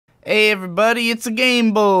Hey everybody, it's a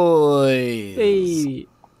Game Boys! Hey,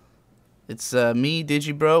 It's me,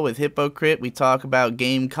 Digibro, with Hypocrite. We talk about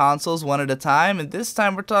game consoles one at a time, and this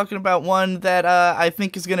time we're talking about one that I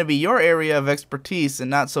think is going to be your area of expertise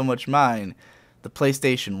and not so much mine, the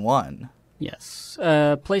PlayStation 1. yes.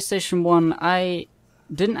 PlayStation 1, I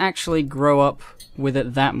didn't actually grow up with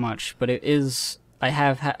it that much, but it is,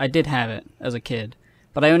 I did have it as a kid.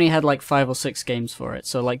 But I only had like 5 or 6 games for it,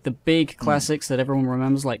 so like the big classics that everyone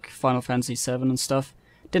remembers, like Final Fantasy VII and stuff,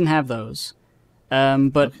 didn't have those.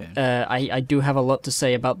 But Okay. I do have a lot to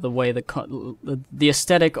say about the way the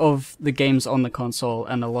aesthetic of the games on the console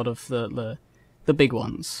and a lot of the big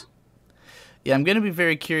ones. Yeah, I'm going to be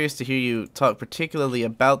very curious to hear you talk particularly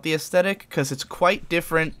about the aesthetic, because it's quite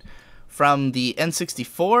different from the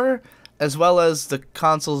N64, as well as the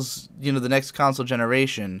consoles, the next console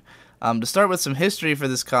generation. To start with some history for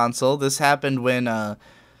this console, this happened when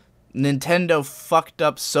Nintendo fucked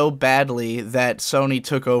up so badly that Sony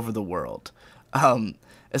took over the world.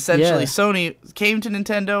 Essentially, Yeah. Sony came to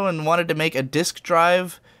Nintendo and wanted to make a disk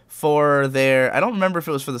drive for their... I don't remember if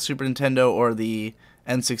it was for the Super Nintendo or the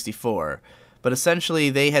N64, but essentially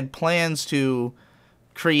they had plans to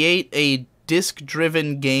create a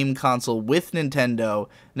disc-driven game console with Nintendo.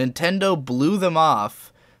 Nintendo blew them off,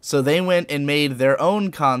 so they went and made their own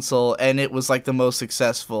console, and it was like the most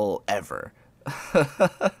successful ever.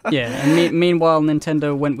 Yeah, and meanwhile,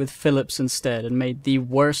 Nintendo went with Philips instead and made the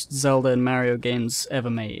worst Zelda and Mario games ever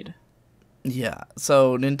made. Yeah,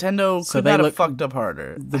 so Nintendo So could they not have look fucked up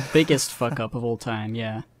harder. the biggest fuck up of all time,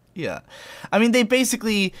 yeah. Yeah. I mean, they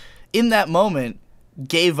basically, in that moment,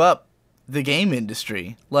 gave up the game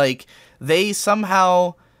industry. Like, they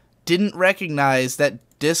somehow didn't recognize that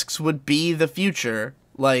discs would be the future,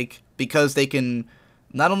 like, because they can...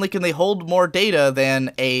 Not only can they hold more data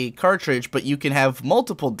than a cartridge, but you can have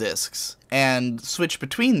multiple discs and switch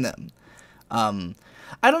between them.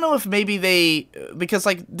 I don't know if maybe they... Because,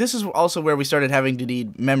 like, this is also where we started having to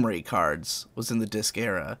need memory cards, was in the disc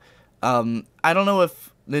era. I don't know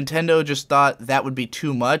if Nintendo just thought that would be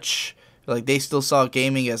too much. Like, they still saw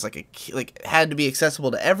gaming as, like, had to be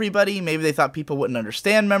accessible to everybody. Maybe they thought people wouldn't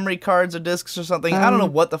understand memory cards or discs or something. I don't know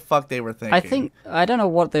what the fuck they were thinking. I don't know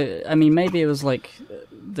what I mean, maybe it was like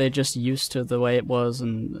they're just used to the way it was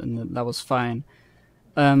and that was fine.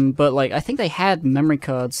 But like, I think they had memory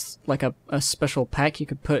cards, like a special pack you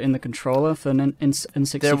could put in the controller for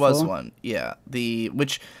N64. There was one, yeah.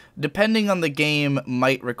 Which, depending on the game,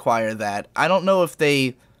 might require that. I don't know if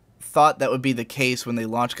they thought that would be the case when they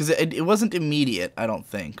launched, because it wasn't immediate, I don't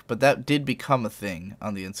think, but that did become a thing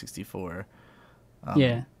on the N64.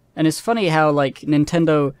 Yeah. And it's funny how, like,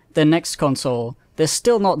 Nintendo, their next console, they're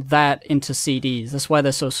still not that into CDs. That's why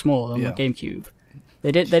they're so small on Yeah. the GameCube.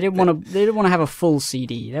 They didn't want to have a full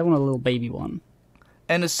CD. They want a little baby one.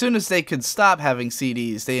 And as soon as they could stop having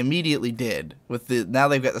CDs, they immediately did. Now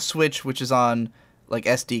they've got the Switch, which is on, like,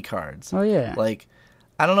 SD cards. Oh yeah. Like,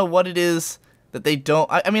 I don't know what it is that they don't...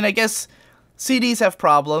 I mean, I guess CDs have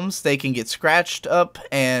problems. They can get scratched up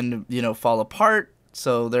and, fall apart.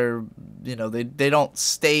 So they're, they don't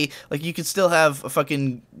stay... Like, you could still have a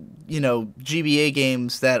fucking, GBA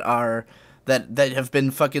games that are... That have been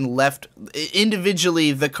fucking left...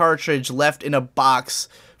 Individually, the cartridge left in a box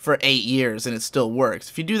for 8 years and it still works.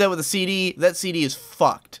 If you do that with a CD, that CD is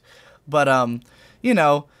fucked. But,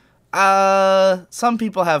 some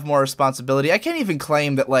people have more responsibility. I can't even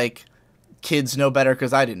claim that, like, kids know better,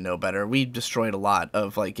 because I didn't know better. We destroyed a lot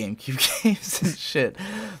of, like, GameCube games and shit.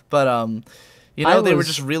 But, they were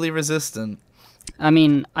just really resistant. I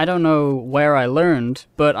mean, I don't know where I learned,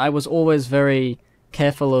 but I was always very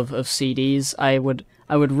careful of CDs. I would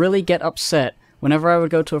really get upset whenever I would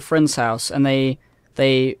go to a friend's house and they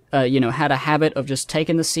had a habit of just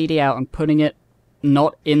taking the CD out and putting it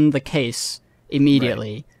not in the case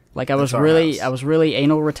immediately. Right. Like, I was really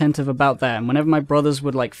anal retentive about that, and whenever my brothers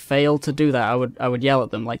would, like, fail to do that, I would yell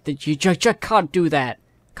at them, like, you just can't do that.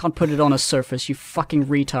 Can't put it on a surface, you fucking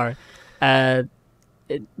retard.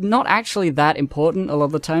 Not actually that important a lot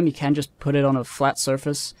of the time. You can just put it on a flat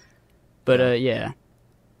surface. But, yeah.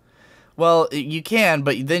 Well, you can,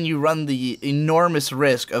 but then you run the enormous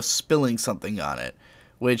risk of spilling something on it,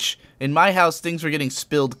 which, in my house, things were getting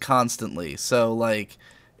spilled constantly. So, like,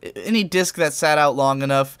 any disc that sat out long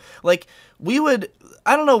enough, like,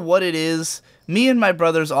 I don't know what it is, me and my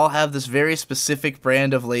brothers all have this very specific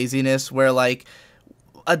brand of laziness where, like,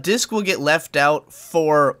 a disc will get left out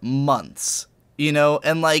for months,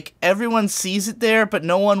 and, like, everyone sees it there, but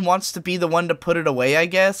no one wants to be the one to put it away, I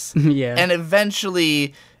guess. Yeah. And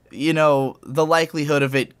eventually, the likelihood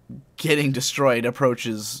of it getting destroyed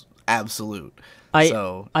approaches absolute.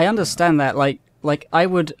 I understand that. Like, like I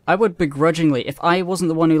would begrudgingly, if I wasn't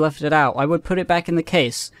the one who left it out, I would put it back in the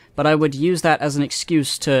case, but I would use that as an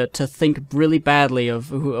excuse to think really badly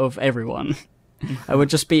of everyone. I would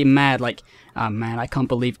just be mad, like, oh man, I can't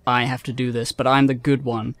believe I have to do this, but I'm the good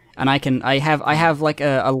one, and I have like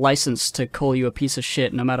a license to call you a piece of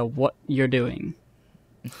shit no matter what you're doing.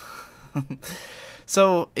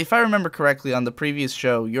 So, if I remember correctly, on the previous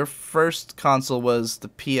show, your first console was the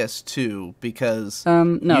PS2 because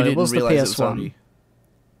no, you didn't it was the realize PS1. it was already...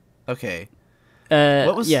 Okay.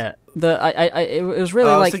 What was? Yeah, it was really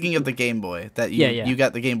I was like thinking of the Game Boy. That you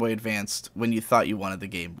got the Game Boy Advanced when you thought you wanted the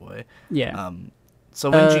Game Boy. Yeah. So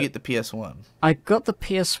when did you get the PS1? I got the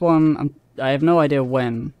PS1. I have no idea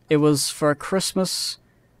when. It was for Christmas.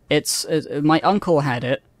 My uncle had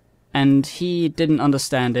it, and he didn't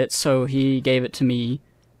understand it, so he gave it to me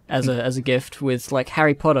as a gift with like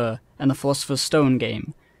Harry Potter and the Philosopher's Stone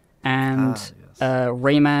game, and yes.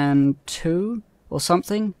 Rayman 2 or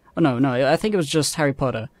something. Oh no, I think it was just Harry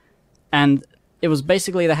Potter, and it was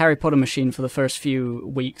basically the Harry Potter machine for the first few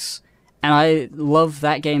weeks, and I loved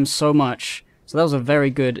that game so much. So that was a very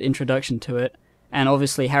good introduction to it. And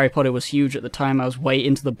obviously Harry Potter was huge at the time. I was way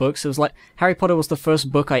into the books. It was like Harry Potter was the first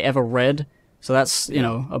book I ever read. So that's,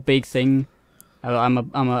 a big thing. I'm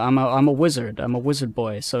a wizard. I'm a wizard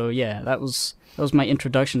boy. So yeah, that was my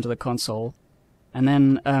introduction to the console. And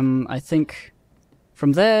then I think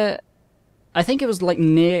from there, I think it was like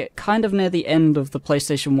kind of near the end of the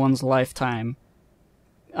PlayStation 1's lifetime.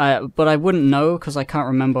 But I wouldn't know because I can't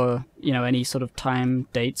remember, any sort of time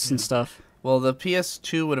dates and stuff. Well, the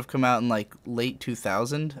PS2 would have come out in like late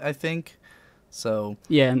 2000, I think. So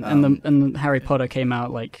yeah, and the Harry Potter came out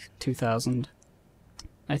like 2000,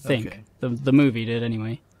 I think. Okay. The movie did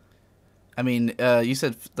anyway. I mean, you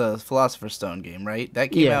said the Philosopher's Stone game, right?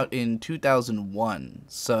 That came out in 2001.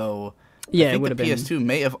 So yeah, I think it would the have PS2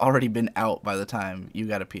 may have already been out by the time you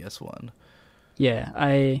got a PS1.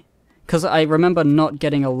 Yeah, because I remember not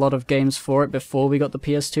getting a lot of games for it before we got the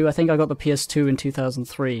PS2. I think I got the PS2 in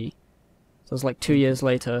 2003. So it was like 2 years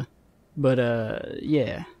later. But,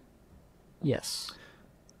 yeah. Yes.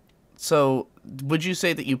 So, would you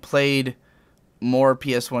say that you played more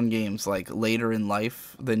PS1 games, like, later in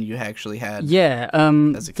life than you actually had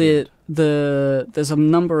as a kid? There's a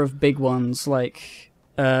number of big ones, like,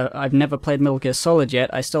 I've never played Metal Gear Solid yet.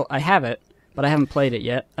 I have it, but I haven't played it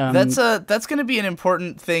yet. That's going to be an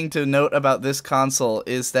important thing to note about this console,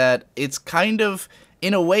 is that it's kind of,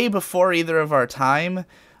 in a way, before either of our time.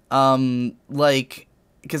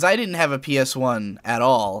 Because I didn't have a PS1 at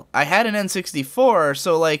all. I had an N64,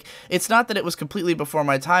 so, like, it's not that it was completely before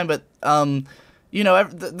my time, but, the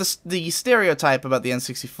stereotype about the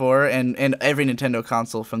N64 and every Nintendo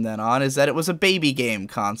console from then on is that it was a baby game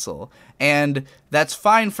console. And that's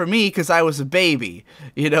fine for me because I was a baby.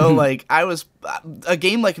 Like, a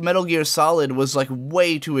game like Metal Gear Solid was, like,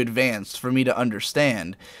 way too advanced for me to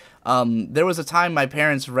understand. There was a time my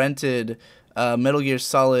parents rented Metal Gear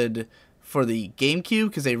Solid for the GameCube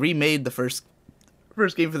because they remade the first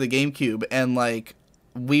game for the GameCube, and like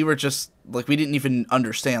we were just like we didn't even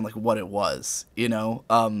understand like what it was,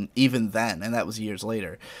 even then, and that was years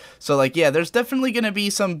later. So like there's definitely gonna be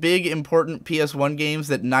some big important PS1 games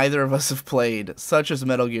that neither of us have played, such as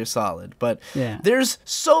Metal Gear Solid. But there's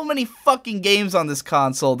so many fucking games on this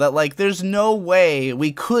console that like there's no way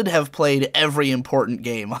we could have played every important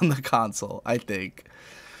game on the console, I think.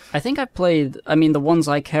 I think I played, the ones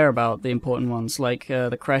I care about, the important ones, like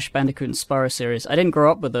the Crash Bandicoot and Spyro series. I didn't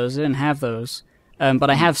grow up with those, I didn't have those, but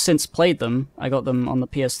I have since played them. I got them on the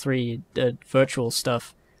PS3 virtual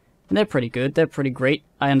stuff, and they're pretty good, they're pretty great.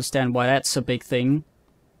 I understand why that's a big thing.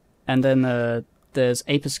 And then there's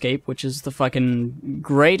Ape Escape, which is the fucking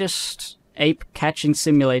greatest ape-catching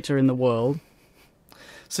simulator in the world.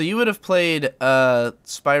 So you would have played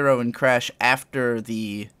Spyro and Crash after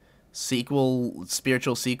the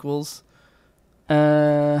spiritual sequels?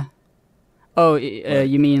 You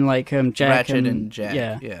mean like Jack Ratchet and Jack?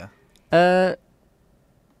 Yeah.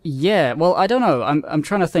 Yeah. Well, I don't know. I'm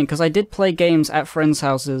trying to think because I did play games at friends'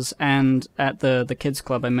 houses and at the kids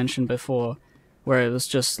club I mentioned before, where it was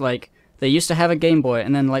just like they used to have a Game Boy,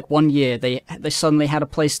 and then like one year they suddenly had a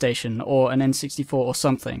PlayStation or an N64 or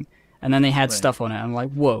something, and then they had stuff on it. I'm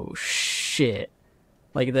like, whoa, shit.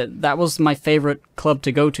 Like, that was my favorite club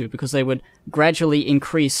to go to, because they would gradually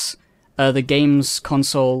increase the games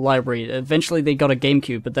console library. Eventually they got a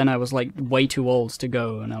GameCube, but then I was, like, way too old to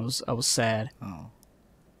go, and I was sad. Oh.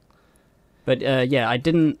 But, yeah, I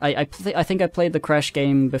didn't... I think I played the Crash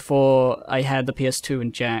game before I had the PS2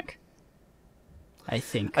 and Jack. I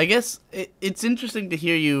think. I guess it's interesting to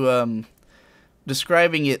hear you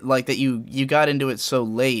describing it like that you got into it so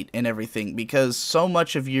late and everything, because so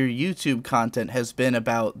much of your YouTube content has been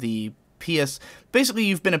about the PS. Basically,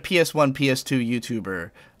 you've been a PS1, PS2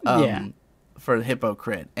 YouTuber. Yeah. For the Hippo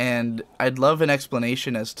Crit, and I'd love an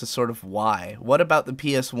explanation as to sort of why. What about the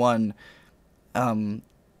PS1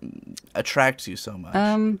 attracts you so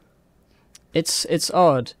much? It's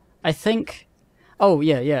odd. I think. Oh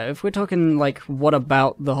yeah, yeah. If we're talking like what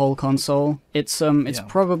about the whole console, it's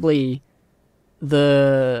probably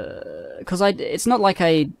because it's not like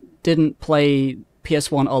I didn't play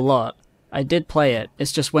PS1 a lot. I did play it.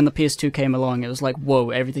 It's just when the PS2 came along, it was like,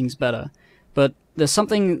 whoa, everything's better. But there's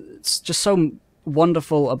something that's just so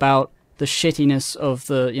wonderful about the shittiness of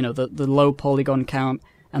the low polygon count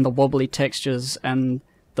and the wobbly textures and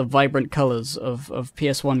the vibrant colors of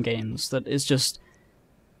PS1 games that is just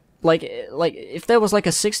like if there was like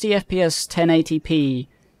a 60 FPS 1080p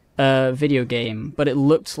video game, but it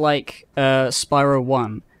looked like Spyro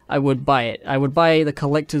 1, I would buy it. I would buy the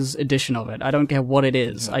collector's edition of it. I don't care what it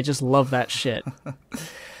is. I just love that shit.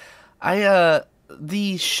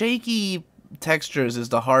 The shaky textures is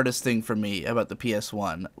the hardest thing for me about the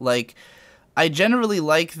PS1. Like, I generally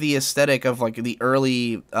like the aesthetic of like the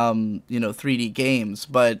early 3D games,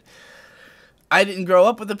 but I didn't grow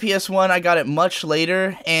up with the PS1. I got it much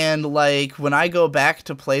later, and like when I go back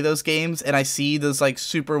to play those games and I see those like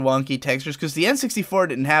super wonky textures, because the N64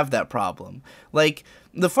 didn't have that problem. Like,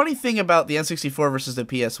 the funny thing about the N64 versus the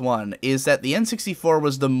PS1 is that the N64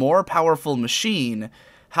 was the more powerful machine.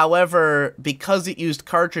 However, because it used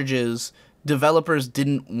cartridges, developers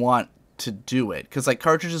didn't want to do it, because like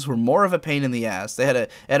cartridges were more of a pain in the ass. They had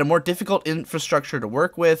a more difficult infrastructure to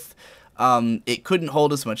work with. It couldn't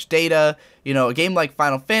hold as much data. You know, a game like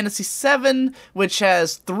Final Fantasy VII, which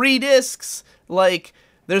has 3 discs, like,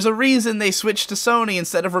 there's a reason they switched to Sony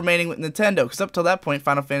instead of remaining with Nintendo, because up till that point,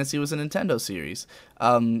 Final Fantasy was a Nintendo series.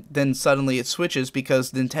 Then suddenly it switches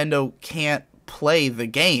because Nintendo can't play the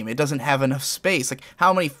game. It doesn't have enough space. Like,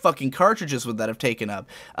 how many fucking cartridges would that have taken up?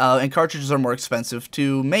 And cartridges are more expensive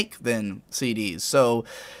to make than CDs. So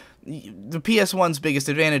the PS1's biggest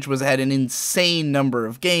advantage was it had an insane number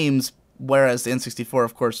of games, whereas the N64,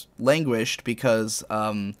 of course, languished because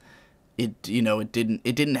it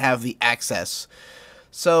didn't have the access.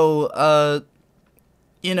 So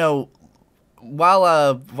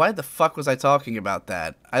why the fuck was I talking about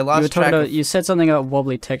that? I lost track. You said something about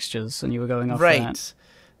wobbly textures, and you were going off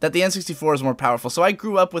that the N64 is more powerful. So I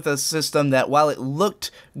grew up with a system that, while it looked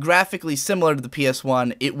graphically similar to the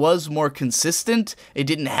PS1, it was more consistent. It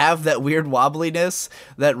didn't have that weird wobbliness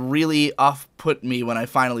that really off-put me when I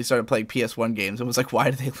finally started playing PS1 games. It was like, why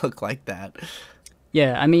do they look like that?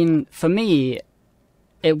 Yeah, I mean, for me,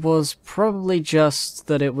 it was probably just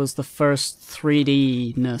that it was the first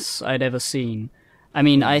 3D-ness I'd ever seen. I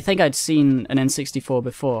mean, I think I'd seen an N64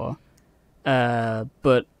 before,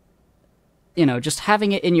 but you know, just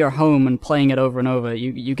having it in your home and playing it over and over,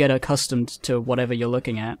 you get accustomed to whatever you're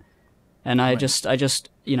looking at. And I just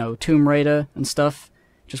Tomb Raider and stuff,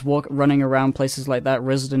 just running around places like that,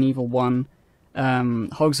 Resident Evil 1,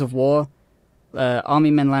 Hogs of War,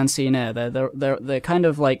 Army Men Land Sea and Air. They're kind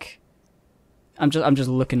of like, I'm just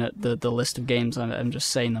looking at the list of games. I'm just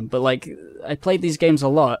saying them, but like I played these games a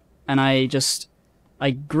lot, and I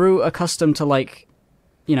grew accustomed to, like,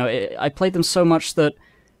 you know, I played them so much that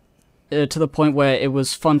to the point where it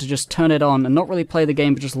was fun to just turn it on and not really play the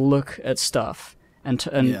game, but just look at stuff and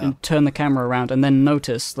turn the camera around, and then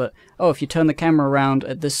notice that, oh, if you turn the camera around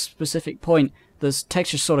at this specific point, this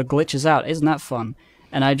texture sort of glitches out. Isn't that fun?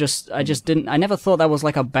 And I never thought that was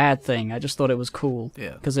like a bad thing. I just thought it was cool.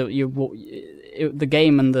 Yeah. Because the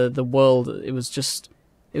game and the world, it was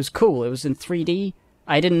cool. It was in 3D.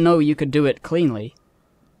 I didn't know you could do it cleanly.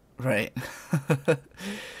 Right.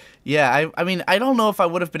 Yeah, I mean, I don't know if I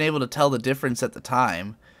would have been able to tell the difference at the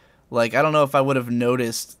time. Like, I don't know if I would have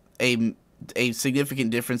noticed a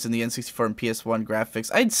significant difference in the N64 and PS1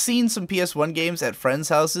 graphics. I'd seen some PS1 games at friends'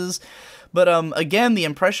 houses, but again, the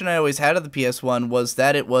impression I always had of the PS1 was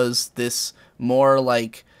that it was this more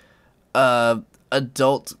like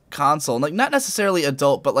adult console. Like, not necessarily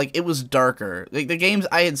adult, but like it was darker. Like, the games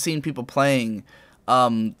I had seen people playing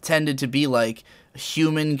tended to be like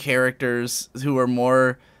human characters who were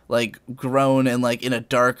more like grown and like in a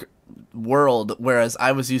dark world, whereas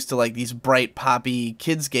I was used to like these bright poppy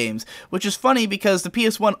kids games, which is funny because the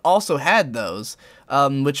PS1 also had those,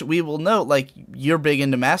 which we will note, like, you're big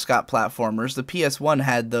into mascot platformers. The PS1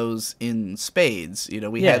 had those in spades. You know,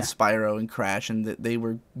 we had Spyro and Crash, and they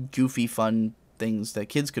were goofy fun things that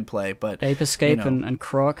kids could play. But Ape Escape, you know, and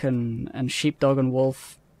Croc and Sheepdog and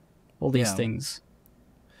Wolf, all these things.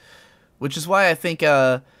 Which is why I think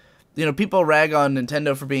people rag on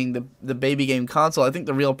Nintendo for being the baby game console. I think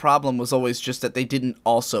the real problem was always just that they didn't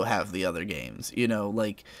also have the other games.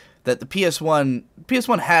 Like that the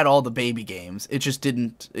PS1 had all the baby games. It just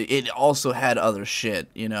didn't. It also had other shit.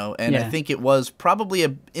 And I think it was probably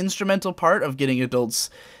an instrumental part of getting adults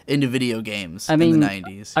into video games in the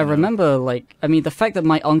 90s. I remember the fact that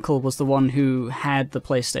my uncle was the one who had the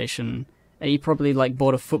PlayStation. He probably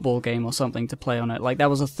bought a football game or something to play on it. That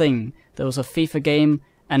was a thing. There was a FIFA game.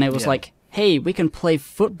 And it was hey, we can play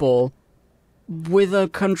football with a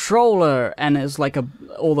controller, and it's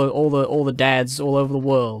all the dads all over the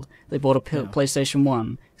world. They bought a PlayStation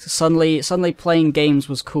 1. So suddenly playing games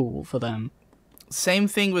was cool for them. Same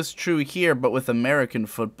thing was true here, but with American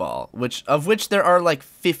football, of which there are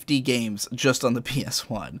 50 games just on the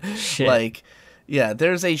PS1. Shit.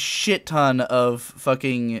 There's a shit ton of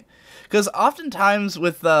fucking. Because oftentimes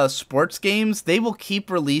with sports games, they will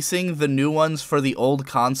keep releasing the new ones for the old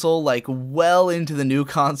console, well into the new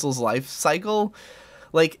console's life cycle.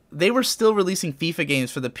 They were still releasing FIFA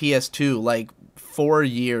games for the PS2, 4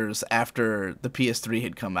 years after the PS3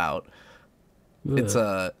 had come out.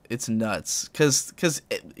 Ugh. It's nuts. Because,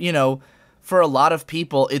 for a lot of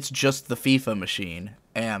people, it's just the FIFA machine.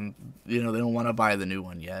 And, they don't want to buy the new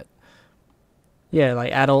one yet. Yeah,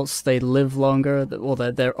 adults, they live longer,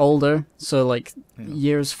 they're older, so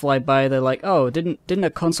years fly by. They're oh, didn't a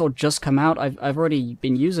console just come out? I've already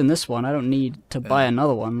been using this one. I don't need to buy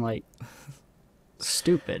another one.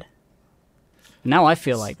 Stupid. Now I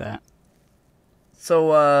feel like that.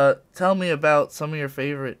 So, tell me about some of your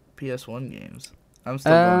favorite PS1 games. I'm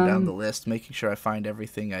still going down the list, making sure I find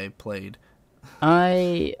everything I played.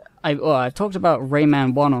 I've talked about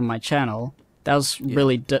Rayman 1 on my channel. That was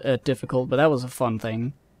really difficult, but that was a fun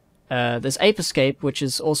thing. There's Ape Escape, which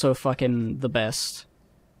is also fucking the best.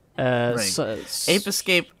 Right. Ape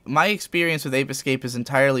Escape, my experience with Ape Escape is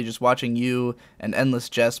entirely just watching you and Endless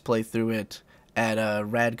Jess play through it at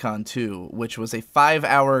RadCon 2, which was a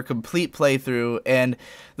 5-hour complete playthrough, and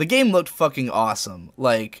the game looked fucking awesome.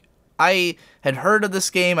 I had heard of this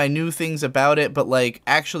game, I knew things about it, but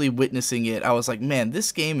actually witnessing it, I was like, man,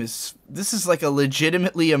 this is a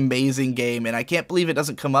legitimately amazing game, and I can't believe it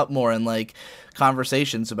doesn't come up more in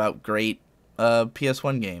conversations about great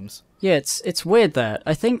PS1 games. Yeah, it's weird that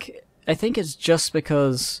I think it's just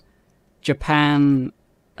because Japan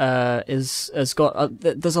has got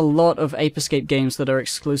there's a lot of Ape Escape games that are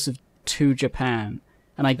exclusive to Japan,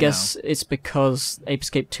 and I guess it's because Ape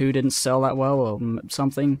Escape 2 didn't sell that well or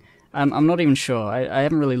something. I'm not even sure. I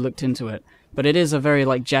haven't really looked into it. But it is a very,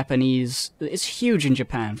 Japanese... It's huge in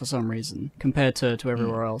Japan for some reason, compared to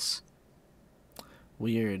everywhere else.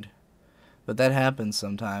 Weird. But that happens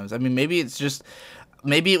sometimes. I mean, maybe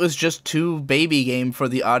it was just too baby game for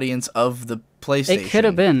the audience of the PlayStation. It could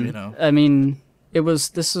have been. I mean,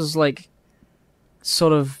 this is,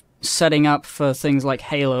 sort of setting up for things like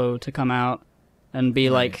Halo to come out and be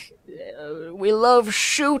we love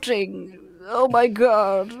shooting... Oh my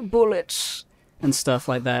god, bullets and stuff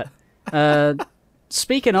like that.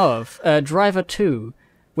 Speaking of Driver 2,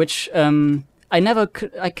 which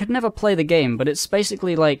I could never play the game, but it's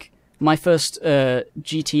basically my first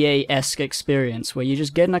GTA-esque experience where you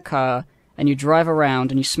just get in a car and you drive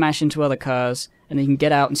around and you smash into other cars and you can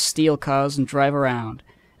get out and steal cars and drive around.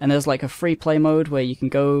 And there's a free play mode where you can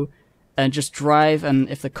go and just drive, and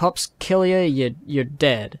if the cops kill you, you're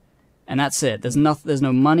dead. And that's it. There's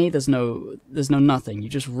no money. There's no nothing. You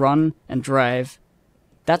just run and drive.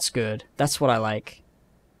 That's good. That's what I like.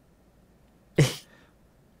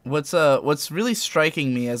 What's really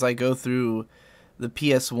striking me as I go through the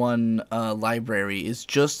PS1 library is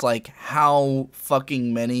just how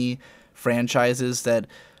fucking many franchises that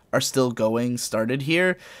are still going started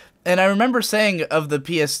here. And I remember saying of the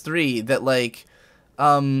PS3 that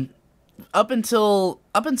up until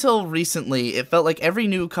recently, it felt like every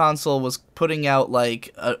new console was putting out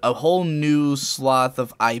a whole new swath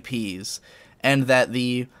of IPs, and that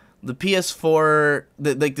the PS4,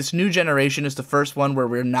 this new generation is the first one where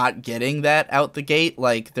we're not getting that out the gate.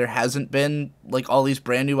 There hasn't been all these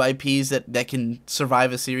brand new IPs that can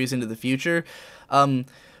survive a series into the future. But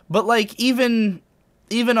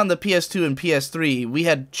even on the PS2 and PS3, we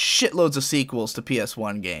had shitloads of sequels to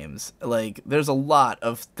PS1 games. There's a lot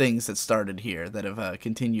of things that started here that have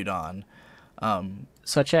continued on.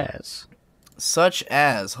 Such as,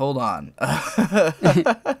 hold on.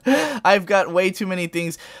 I've got way too many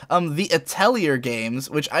things. The Atelier games,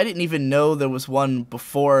 which I didn't even know there was one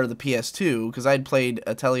before the PS2, because I'd played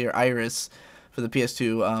Atelier Iris for the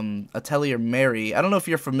PS2, Atelier Mary. I don't know if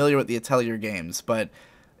you're familiar with the Atelier games, but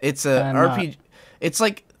it's a RPG. It's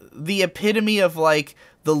the epitome of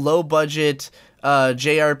the low budget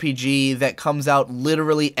JRPG that comes out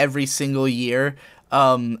literally every single year.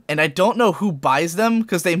 And I don't know who buys them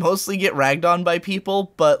because they mostly get ragged on by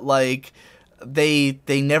people, but like they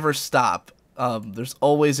never stop. There's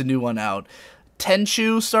always a new one out.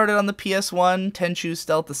 Tenchu started on the PS1, Tenchu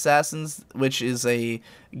Stealth Assassins, which is a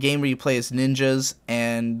game where you play as ninjas,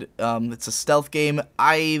 and it's a stealth game.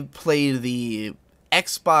 I played the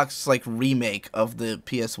Xbox like remake of the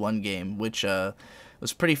PS1 game, which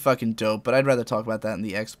was pretty fucking dope, but I'd rather talk about that in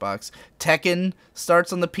the Xbox. Tekken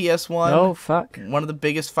starts on the PS1. Oh, fuck. One of the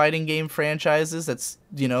biggest fighting game franchises. That's,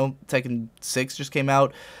 Tekken 6 just came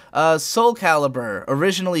out. Soul Calibur,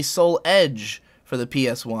 originally Soul Edge for the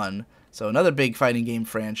PS1. So another big fighting game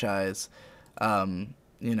franchise. I'll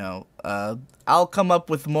come up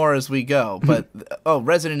with more as we go. But,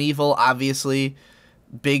 Resident Evil, obviously.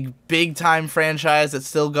 Big time franchise that's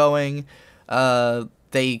still going.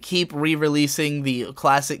 They keep re-releasing the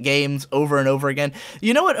classic games over and over again.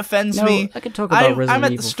 You know what offends me? I could talk about Resident I'm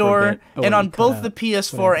at Evil the store, and on both the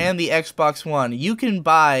PS4 Whatever. and the Xbox One, you can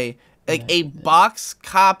buy like a box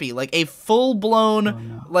copy, like a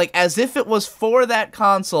full-blown, like as if it was for that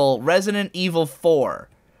console, Resident Evil 4.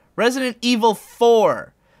 Resident Evil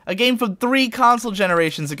 4, a game from 3 console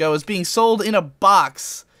generations ago, is being sold in a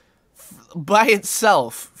box by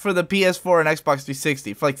itself for the PS4 and Xbox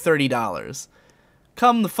 360 for like $30.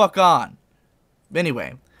 Come the fuck on.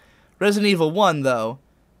 Anyway, Resident Evil 1, though,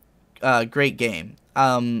 great game.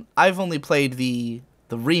 I've only played the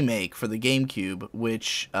remake for the GameCube,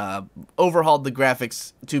 which overhauled the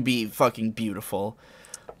graphics to be fucking beautiful.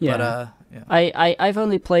 Yeah. But, I've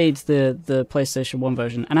only played the PlayStation 1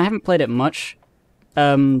 version, and I haven't played it much,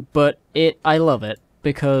 but I love it,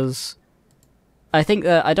 because I think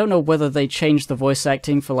that, I don't know whether they changed the voice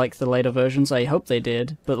acting for, like, the later versions. I hope they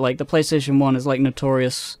did. But, like, the PlayStation 1 is, like,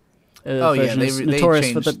 notorious. they notorious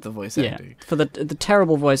changed for the voice acting. for the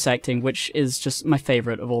terrible voice acting, which is just my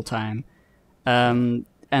favorite of all time.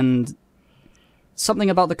 And something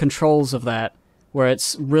about the controls of that, where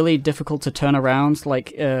it's really difficult to turn around.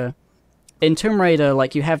 Like, in Tomb Raider,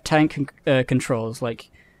 like, you have tank controls. Like,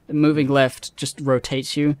 moving left just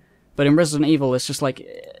rotates you. But in Resident Evil, it's just, like,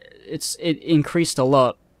 it increased a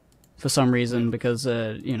lot for some reason, because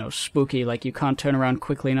spooky, like, you can't turn around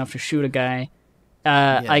quickly enough to shoot a guy.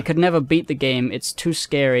 I could never beat the game. It's too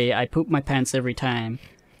scary. I poop my pants every time.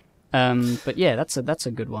 But yeah, that's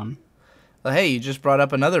a good one. Well, hey, you just brought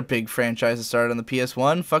up another big franchise that started on the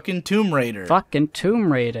PS1, fucking Tomb Raider. Fucking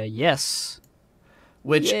Tomb Raider, yes.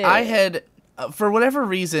 Which I had, for whatever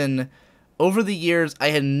reason, over the years, I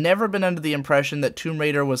had never been under the impression that Tomb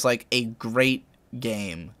Raider was like a great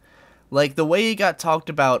game. Like, the way it got talked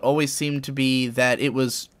about always seemed to be that it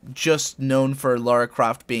was just known for Lara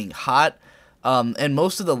Croft being hot. And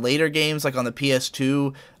most of the later games, like on the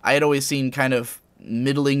PS2, I had always seen kind of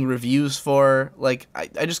middling reviews for. Like,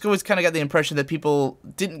 I just always kind of got the impression that people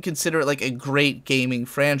didn't consider it like a great gaming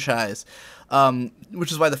franchise.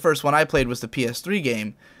 Which is why the first one I played was the PS3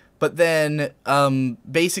 game. But then,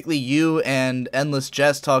 basically you and Endless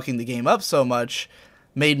Jest talking the game up so much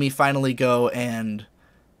made me finally go and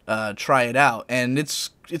try it out, and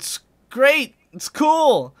it's great. It's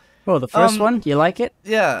cool. Oh, the first one? You like it?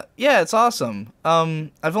 Yeah, it's awesome.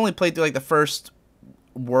 I've only played through like the first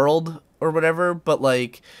world or whatever, but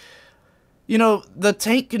like, the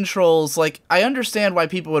tank controls, like, I understand why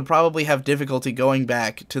people would probably have difficulty going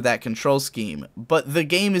back to that control scheme, but the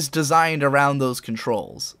game is designed around those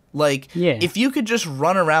controls. Like, if you could just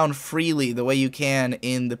run around freely the way you can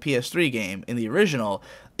in the PS3 game, in the original,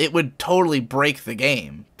 it would totally break the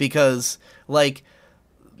game, because, like,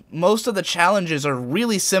 most of the challenges are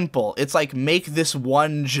really simple. It's like, make this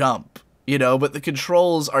one jump, but the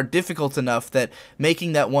controls are difficult enough that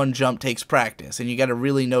making that one jump takes practice, and you gotta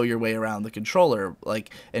really know your way around the controller, like,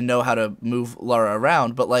 and know how to move Lara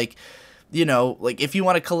around. But, like, like, if you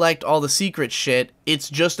want to collect all the secret shit, it's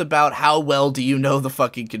just about how well do you know the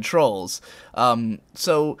fucking controls.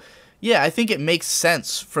 So, yeah, I think it makes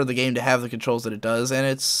sense for the game to have the controls that it does, and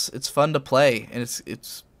it's fun to play, and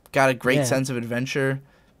it's got a great sense of adventure.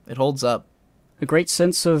 It holds up. A great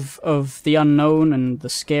sense of the unknown and the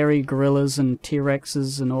scary gorillas and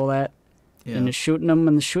T-Rexes and all that. Yeah. And shooting them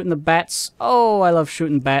and shooting the bats. Oh, I love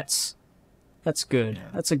shooting bats. That's good. Yeah.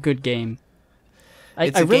 That's a good game. I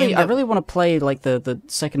really want to play like the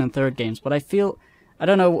second and third games, but I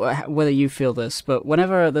don't know whether you feel this, but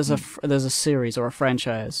whenever there's a series or a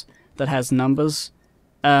franchise that has numbers,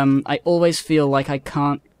 I always feel like I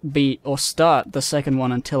can't beat or start the second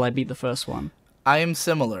one until I beat the first one. I am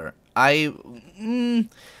similar. I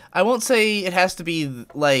won't say it has to be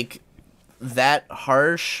like that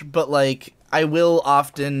harsh, but like I will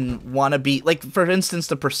often want to beat, like, for instance,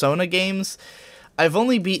 the Persona games. I've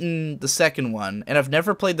only beaten the second one, and I've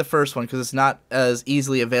never played the first one because it's not as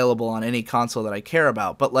easily available on any console that I care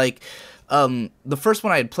about. But, like, the first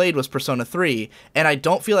one I had played was Persona 3, and I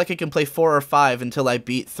don't feel like I can play 4 or 5 until I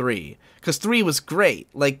beat 3. Because 3 was great.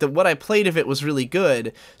 Like, what I played of it was really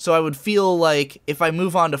good, so I would feel like if I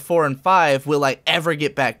move on to 4 and 5, will I ever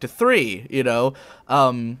get back to 3, you know?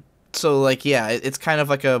 So, like, yeah, it's kind of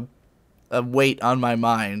like a weight on my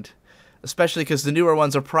mind. Especially because the newer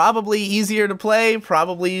ones are probably easier to play,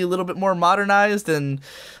 probably a little bit more modernized, and,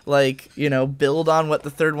 like, you know, build on what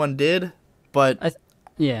the third one did. But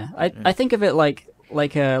I think of it like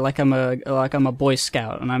I'm a Boy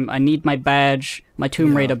Scout, and I need my badge, my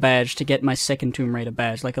Tomb Raider badge, to get my second Tomb Raider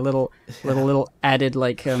badge, like a little added,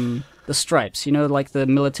 like the stripes, you know, like the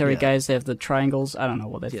military guys, they have the triangles. I don't know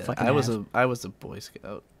what they fucking have. I was a Boy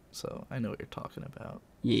Scout, so I know what you're talking about.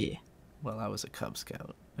 Yeah. Well, I was a Cub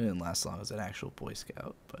Scout. It didn't last long as an actual Boy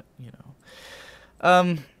Scout, but, you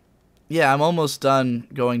know. Yeah, I'm almost done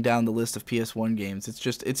going down the list of PS1 games. It's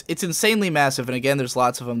just, it's insanely massive, and again, there's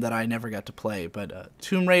lots of them that I never got to play. But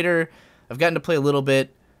Tomb Raider, I've gotten to play a little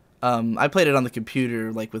bit. I played it on the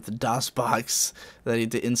computer, like with the DOS box that I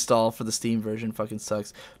had to install for the Steam version. Fucking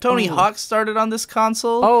sucks. Tony Hawk started on this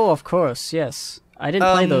console. Oh, of course, yes. I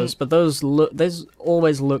didn't play those, but those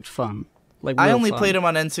always looked fun. Like, I only played them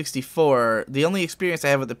on N64. The only experience I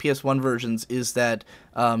have with the PS1 versions is that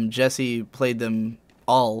Jesse played them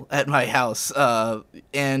all at my house.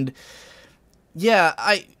 And yeah,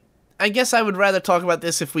 I guess I would rather talk about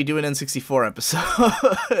this if we do an N64 episode.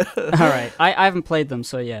 All right. I haven't played them,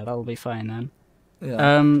 so yeah, that'll be fine then.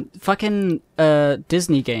 Yeah. Fucking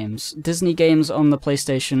Disney games. Disney games on the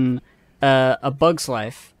PlayStation, A Bug's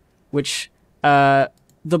Life, which A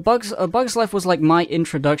Bug's Life was like my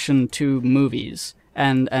introduction to movies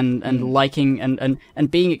and liking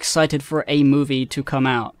and being excited for a movie to come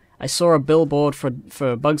out. I saw a billboard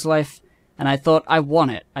for Bug's Life, and I thought, I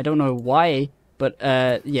want it. I don't know why, but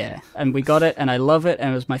yeah. And we got it, and I love it,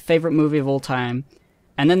 and it was my favorite movie of all time.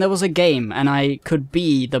 And then there was a game, and I could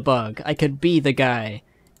be the bug. I could be the guy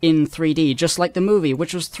in 3D, just like the movie,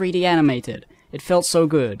 which was 3D animated. It felt so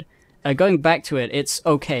good. Going back to it, it's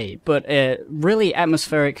okay, but really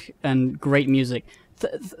atmospheric and great music.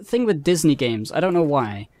 Thing with Disney games, I don't know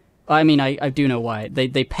why. I mean, I do know why.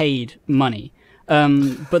 They paid money.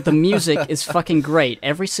 But the music is fucking great.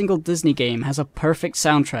 Every single Disney game has a perfect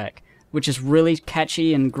soundtrack, which is really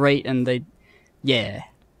catchy and great, and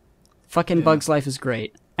fucking Bug's Life is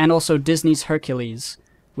great. And also Disney's Hercules,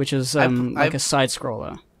 which is like a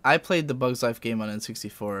side-scroller. I played the Bug's Life game on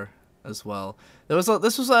N64 as well.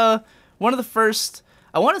 This was one of the first.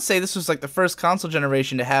 I want to say this was like the first console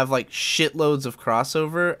generation to have like shitloads of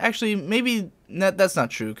crossover. Actually, maybe that's not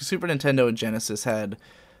true because Super Nintendo and Genesis had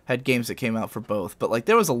games that came out for both. But like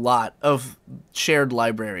there was a lot of shared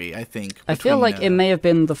library. I think. I feel like it may have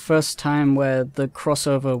been the first time where the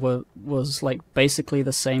crossover was like basically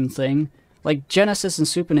the same thing. Like Genesis and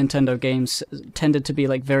Super Nintendo games tended to be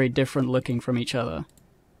like very different looking from each other.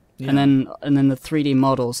 Yeah. And then the 3D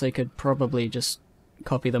models, they could probably just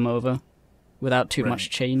copy them over without too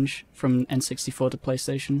much change from N64 to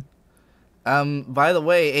PlayStation. By the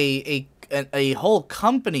way, a whole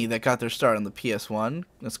company that got their start on the PS1,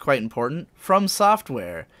 that's quite important, From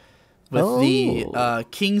Software, with the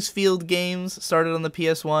Kingsfield games started on the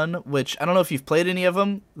PS1, which I don't know if you've played any of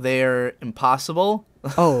them. They're impossible.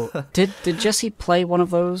 Oh, did Jesse play one of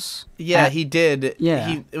those? Yeah, he did.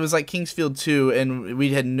 Yeah. It was like Kingsfield 2, and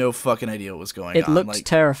we had no fucking idea what was going on. It looked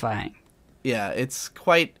terrifying. Yeah, it's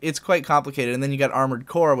quite complicated. And then you got Armored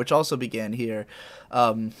Core, which also began here,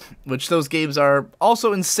 which those games are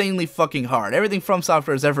also insanely fucking hard. Everything From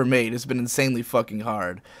Software has ever made has been insanely fucking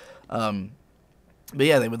hard. But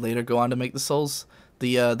yeah, they would later go on to make the Souls,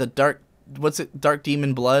 the Dark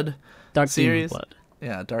Demon Blood series. Demon Blood.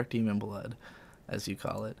 Yeah, Dark Demon Blood, as you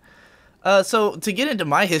call it. So to get into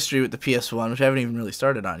my history with the PS1, which I haven't even really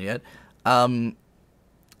started on yet,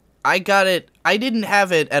 I got it. I didn't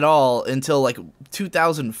have it at all until like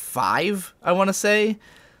 2005, I want to say.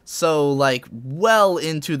 So like well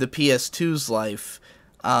into the PS2's life,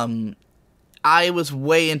 I was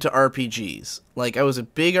way into RPGs. Like I was a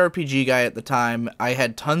big RPG guy at the time. I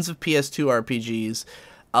had tons of PS2 RPGs,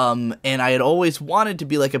 and I had always wanted to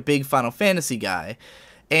be like a big Final Fantasy guy.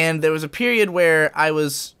 And there was a period where I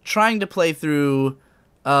was trying to play through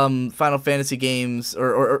Final Fantasy games,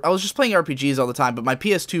 or I was just playing RPGs all the time, but my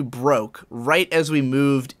PS2 broke right as we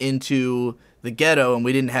moved into the ghetto and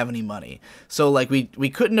we didn't have any money. So like we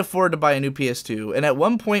couldn't afford to buy a new PS2, and at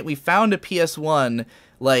one point we found a PS1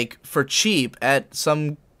 like for cheap at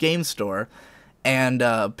some game store and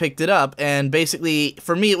picked it up. And basically,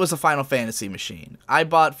 for me, it was a Final Fantasy machine. I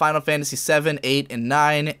bought Final Fantasy 7, 8, and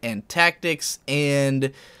 9, and Tactics,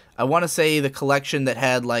 and I want to say the collection that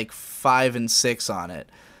had like 5 and 6 on it.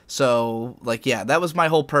 So, like, yeah, that was my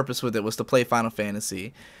whole purpose with it, was to play Final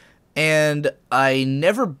Fantasy. And I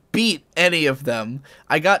never beat any of them.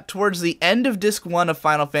 I got towards the end of Disc 1 of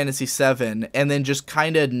Final Fantasy VII, and then just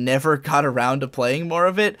kind of never got around to playing more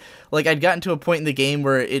of it. Like, I'd gotten to a point in the game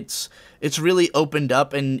where it's really opened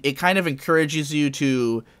up, and it kind of encourages you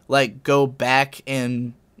to, like, go back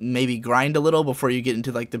and maybe grind a little before you get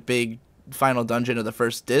into, like, the big final dungeon of the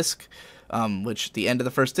first disc. Which the end of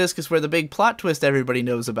the first disc is where the big plot twist everybody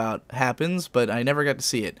knows about happens, but I never got to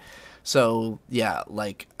see it. So, yeah,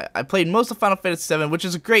 like, I played most of Final Fantasy VII, which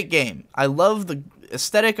is a great game. I love the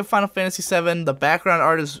aesthetic of Final Fantasy VII. The background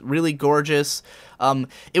art is really gorgeous.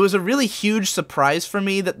 It was a really huge surprise for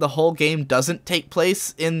me that the whole game doesn't take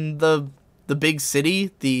place in the big city,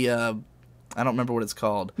 I don't remember what it's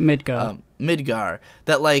called. Midgar. Midgar.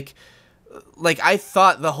 That, like, I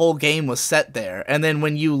thought the whole game was set there, and then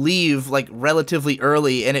when you leave, like, relatively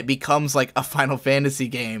early and it becomes, like, a Final Fantasy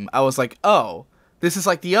game, I was like, oh, this is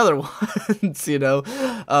like the other ones, you know?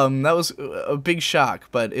 That was a big shock,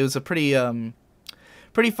 but it was a pretty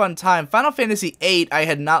fun time. Final Fantasy VIII I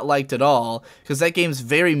had not liked at all, because that game's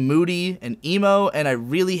very moody and emo, and I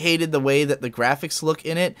really hated the way that the graphics look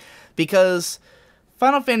in it, because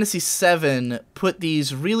Final Fantasy VII put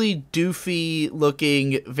these really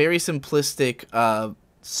doofy-looking, very simplistic,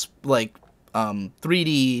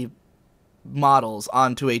 3D models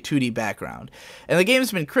onto a 2D background. And the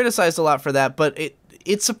game's been criticized a lot for that, but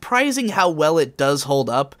it's surprising how well it does hold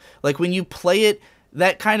up. Like, when you play it,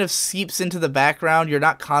 that kind of seeps into the background. You're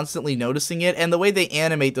not constantly noticing it, and the way they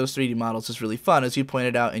animate those 3D models is really fun, as you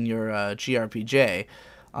pointed out in your GRPJ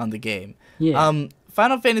on the game. Yeah.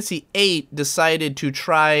 Final Fantasy VIII decided to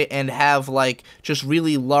try and have, like, just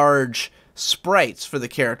really large sprites for the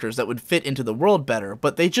characters that would fit into the world better,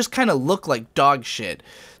 but they just kind of look like dog shit.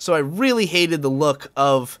 So I really hated the look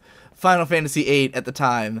of Final Fantasy VIII at the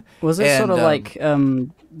time. Was it sort of like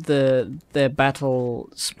their battle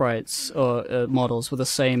sprites or models were the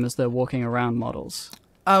same as their walking around models?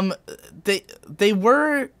 They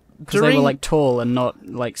were, because they were like tall and not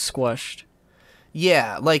like squashed.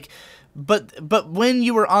 Yeah, like. But when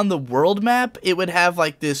you were on the world map, it would have,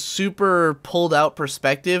 like, this super pulled out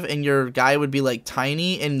perspective, and your guy would be, like,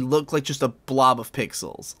 tiny and look like just a blob of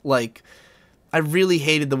pixels. Like, I really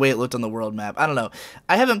hated the way it looked on the world map. I don't know.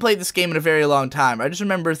 I haven't played this game in a very long time. I just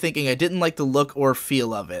remember thinking I didn't like the look or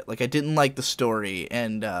feel of it. Like, I didn't like the story,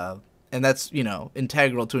 and that's, you know,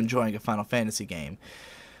 integral to enjoying a Final Fantasy game.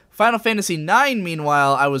 Final Fantasy IX,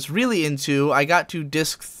 meanwhile, I was really into. I got to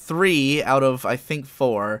Disc 3 out of, I think,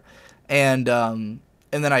 4. And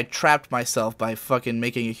then I trapped myself by fucking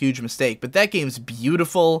making a huge mistake. But that game's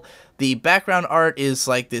beautiful. The background art is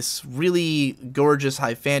like this really gorgeous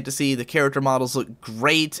high fantasy. The character models look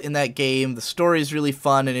great in that game. The story is really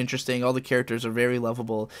fun and interesting. All the characters are very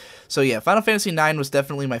lovable. So yeah, Final Fantasy IX was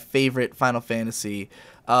definitely my favorite Final Fantasy.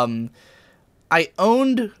 I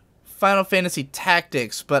owned Final Fantasy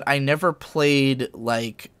Tactics, but I never played,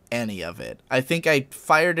 like, any of it. I think I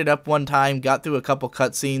fired it up one time, got through a couple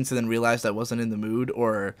cutscenes, and then realized I wasn't in the mood,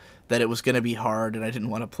 or that it was going to be hard and I didn't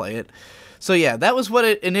want to play it. So yeah, that was what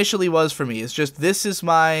it initially was for me. It's just, this is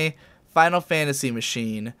my Final Fantasy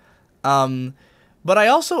machine. But I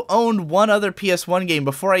also owned one other PS1 game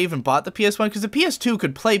before I even bought the PS1, because the PS2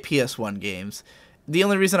 could play PS1 games. The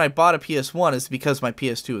only reason I bought a PS1 is because my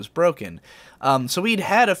PS2 was broken. So we'd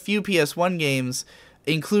had a few PS1 games,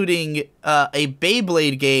 including a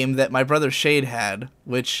Beyblade game that my brother Shade had,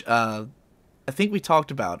 which I think we talked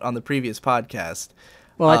about on the previous podcast.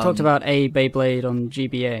 Well, I talked about a Beyblade on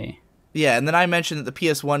GBA. Yeah, and then I mentioned that the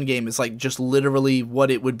PS1 game is, like, just literally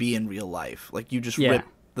what it would be in real life. Like, you just rip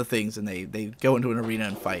the things and they go into an arena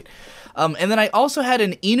and fight. And then I also had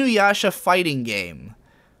an Inuyasha fighting game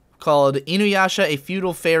called Inuyasha: A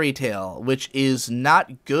Feudal Fairy Tale, which is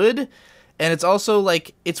not good. And it's also,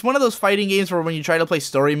 like, it's one of those fighting games where when you try to play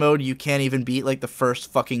story mode, you can't even beat, like, the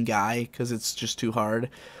first fucking guy, because it's just too hard.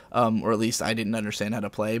 Or at least I didn't understand how to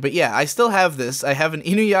play. But yeah, I still have this. I have an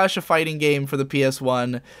Inuyasha fighting game for the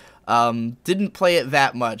PS1. Didn't play it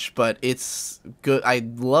that much, but it's good. I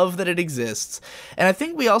love that it exists. And I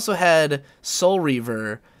think we also had Soul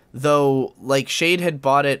Reaver, though, like, Shade had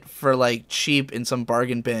bought it for, like, cheap in some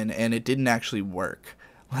bargain bin, and it didn't actually work.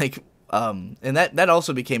 Like, and that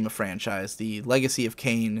also became a franchise, the Legacy of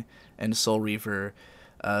Kain and Soul Reaver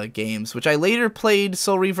games, which I later played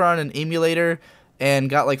Soul Reaver on an emulator and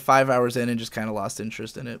got like 5 hours in and just kind of lost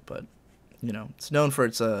interest in it. But it's known for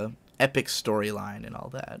its epic storyline and all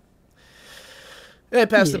that. I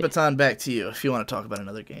pass the baton back to you if you want to talk about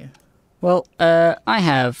another game. Well, I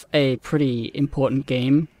have a pretty important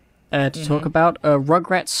game to talk about,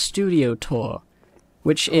 Rugrats Studio Tour,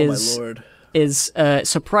 which is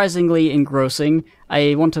surprisingly engrossing.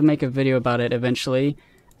 I want to make a video about it eventually.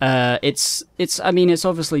 It's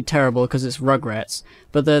obviously terrible because it's Rugrats,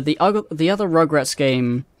 but the other Rugrats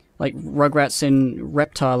game, like Rugrats in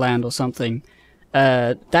Reptile Land or something,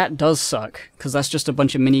 that does suck because that's just a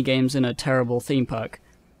bunch of mini games in a terrible theme park.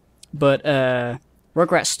 But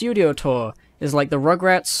Rugrats Studio Tour is like the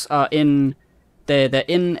Rugrats are they're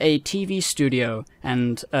in a TV studio,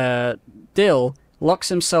 and Dill locks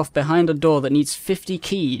himself behind a door that needs 50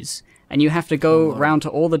 keys, and you have to go around to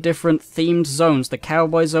all the different themed zones, the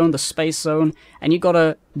cowboy zone, the space zone, and you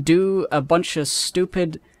gotta do a bunch of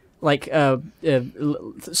stupid, like, you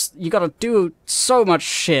gotta do so much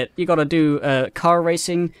shit. You gotta do car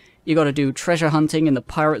racing, you gotta do treasure hunting in the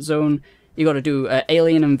pirate zone, you gotta do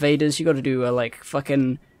alien invaders, you gotta do,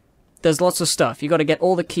 there's lots of stuff. You gotta get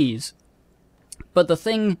all the keys. But the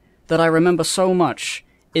thing that I remember so much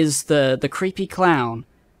is the creepy clown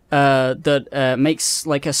that makes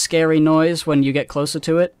like a scary noise when you get closer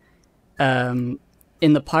to it. In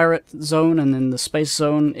the pirate zone and in the space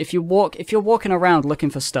zone, if you're walking around looking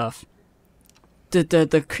for stuff,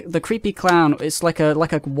 the creepy clown is like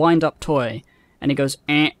a wind-up toy, and he goes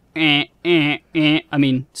I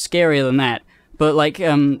mean, scarier than that, but like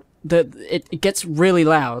it gets really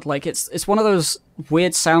loud. Like it's one of those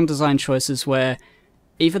weird sound design choices where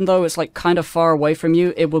even though it's like kind of far away from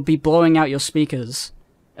you, it will be blowing out your speakers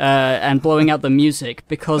and blowing out the music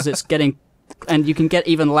because it's getting, and you can get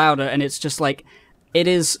even louder, and it's just like, it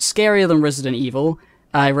is scarier than Resident Evil.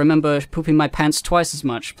 I remember pooping my pants twice as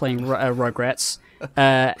much playing Rugrats,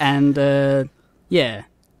 yeah,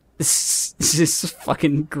 this is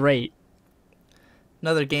fucking great.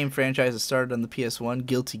 Another game franchise that started on the PS1,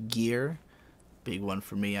 Guilty Gear. Big one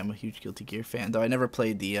for me. I'm a huge Guilty Gear fan, though I never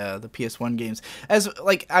played the PS1 games.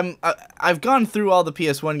 I've gone through all the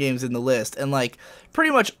PS1 games in the list, and like pretty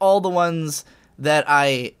much all the ones that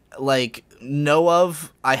I like know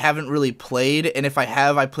of, I haven't really played, and if I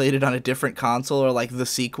have, I played it on a different console or like the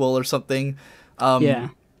sequel or something. Yeah.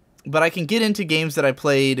 But I can get into games that I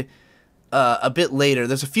played a bit later.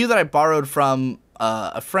 There's a few that I borrowed from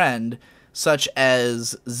a friend, such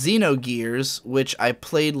as Xenogears, which I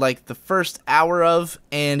played like the first hour of,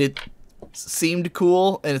 and it seemed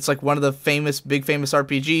cool, and it's like one of the big famous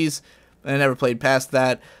RPGs, and I never played past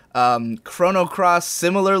that. Chrono Cross,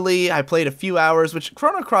 similarly, I played a few hours, which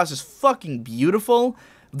Chrono Cross is fucking beautiful.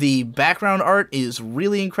 The background art is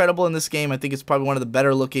really incredible in this game. I think it's probably one of the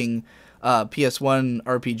better looking PS1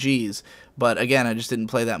 RPGs, but again, I just didn't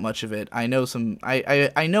play that much of it. I know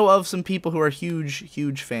I know of some people who are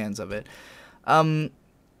huge fans of it.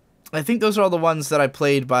 I think those are all the ones that I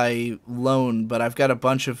played by loan, but I've got a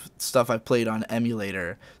bunch of stuff I've played on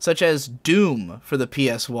emulator, such as Doom for the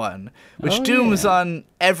PS1, which Doom is on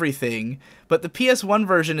everything, but the PS1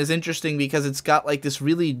 version is interesting because it's got like this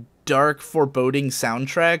really dark, foreboding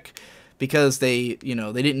soundtrack, because they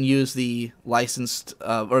didn't use the licensed,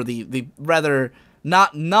 or the rather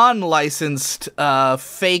not non-licensed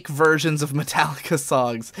fake versions of Metallica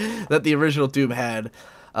songs that the original Doom had.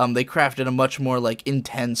 They crafted a much more like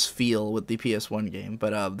intense feel with the PS1 game,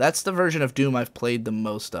 but that's the version of Doom I've played the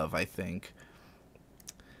most of, I think.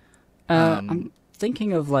 I'm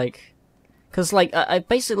thinking of because I've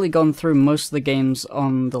basically gone through most of the games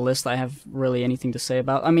on the list I have really anything to say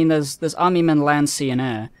about. I mean, there's Army Men Land, Sea and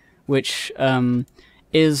Air, which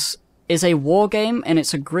is a war game, and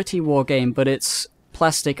it's a gritty war game, but it's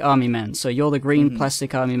plastic army men. So you're the green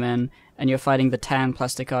plastic army men, and you're fighting the tan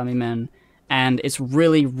plastic army men, and it's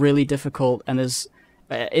really, really difficult. And there's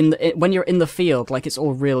when you're in the field, like, it's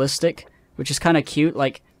all realistic, which is kind of cute.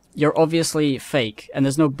 Like, you're obviously fake, and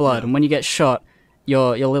there's no blood, and when you get shot,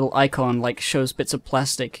 your little icon like shows bits of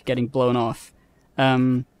plastic getting blown off.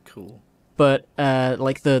 Cool. But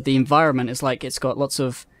like the environment is like, it's got lots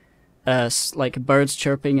of like birds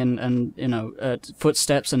chirping and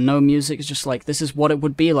footsteps and no music. It's just like, this is what it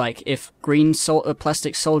would be like if green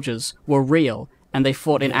plastic soldiers were real and they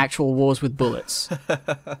fought in actual wars with bullets.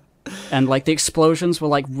 And like the explosions were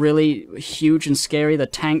like really huge and scary. The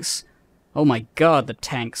tanks, oh my god, the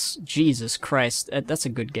tanks, Jesus Christ, that's a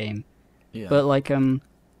good game. Yeah. But like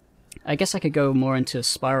I guess I could go more into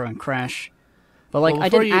Spyro and Crash. But like, I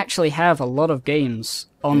didn't actually have a lot of games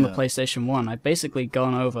on the PlayStation 1. I've basically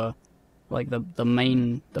gone over like the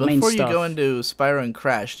main stuff. Before you go into Spyro and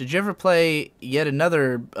Crash, did you ever play yet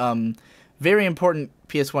another very important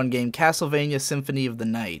PS1 game, Castlevania Symphony of the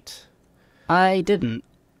Night? I didn't.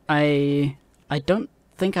 I don't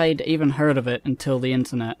think I'd even heard of it until the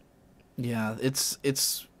internet. Yeah,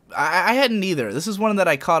 I hadn't either. This is one that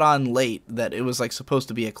I caught on late, that it was like supposed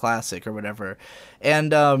to be a classic or whatever.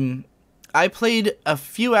 And I played a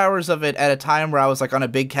few hours of it at a time where I was like on a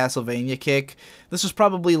big Castlevania kick. This was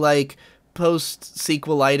probably like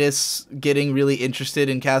post-sequelitis, getting really interested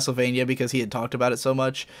in Castlevania because he had talked about it so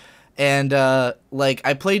much. And like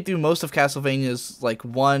I played through most of Castlevania's like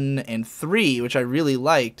 1 and 3, which I really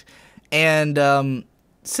liked. And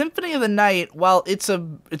Symphony of the Night, while it's a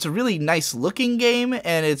really nice looking game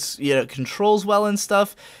and it's, you know, controls well and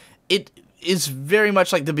stuff, it is very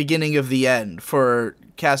much like the beginning of the end for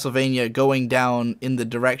Castlevania going down in the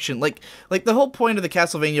direction like the whole point of the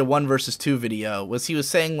Castlevania 1 versus 2 video was he was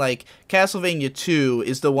saying like Castlevania 2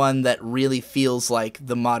 is the one that really feels like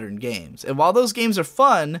the modern games. And while those games are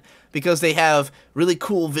fun because they have really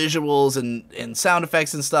cool visuals and sound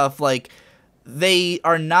effects and stuff, like they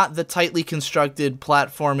are not the tightly constructed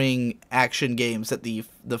platforming action games that the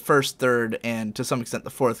first, third, and to some extent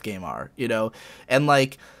the fourth game are, you know? And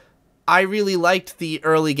like I really liked the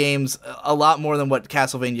early games a lot more than what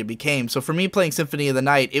Castlevania became. So for me playing Symphony of the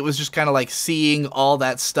Night, it was just kind of like seeing all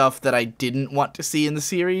that stuff that I didn't want to see in the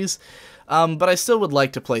series. But I still would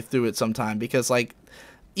like to play through it sometime because like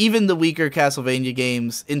even the weaker Castlevania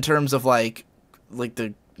games in terms of like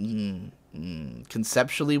the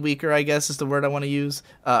conceptually weaker, I guess is the word I want to use,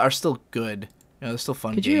 are still good. You know, they're still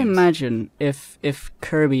fun games. Could you imagine if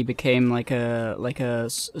Kirby became like a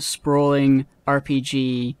sprawling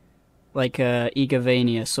RPG, like a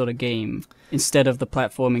Igavania sort of game, instead of the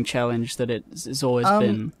platforming challenge that it's always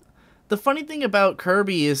been? The funny thing about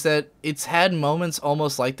Kirby is that it's had moments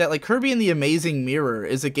almost like that. Like Kirby and the Amazing Mirror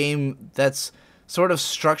is a game that's sort of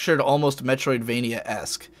structured almost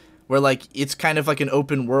Metroidvania-esque, where like it's kind of like an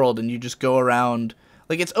open world and you just go around.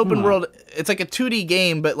 Like it's open world, it's like a 2D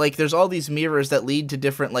game, but like there's all these mirrors that lead to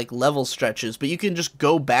different like level stretches, but you can just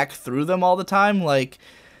go back through them all the time. Like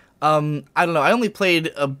I don't know, I only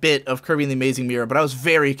played a bit of Kirby and the Amazing Mirror, but I was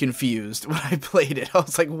very confused when I played it. I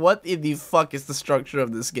was like, what in the fuck is the structure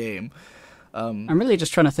of this game? I'm really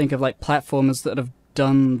just trying to think of like platformers that have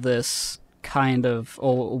done this kind of,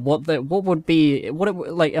 or what would be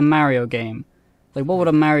like a Mario game. Like what would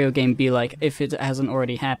a Mario game be like if it hasn't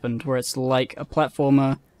already happened, where it's like a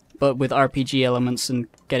platformer but with RPG elements and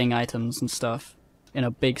getting items and stuff in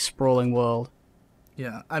a big sprawling world.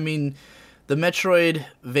 Yeah, I mean, the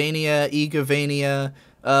Metroidvania, Igavania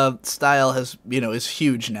style has, you know, is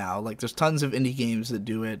huge now. Like there's tons of indie games that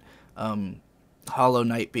do it. Hollow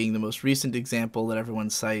Knight being the most recent example that everyone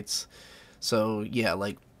cites. So yeah,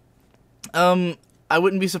 like I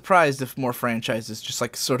wouldn't be surprised if more franchises just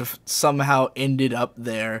like sort of somehow ended up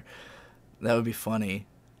there. That would be funny.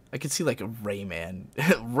 I could see like a Rayman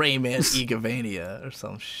Igavania or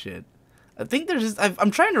some shit. I think there's I'm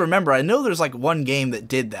trying to remember. I know there's like one game that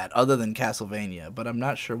did that other than Castlevania, but I'm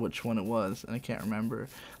not sure which one it was, and I can't remember.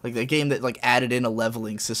 Like the game that like added in a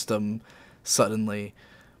leveling system suddenly.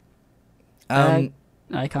 I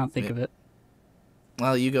can't think of it.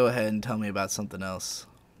 Well, you go ahead and tell me about something else.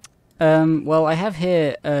 Well, I have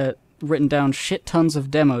here written down shit tons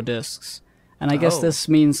of demo discs, and I guess this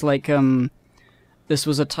means like this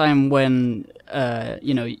was a time when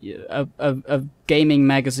you know, a gaming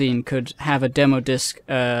magazine could have a demo disc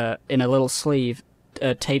in a little sleeve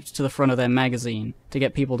taped to the front of their magazine to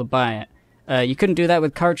get people to buy it. You couldn't do that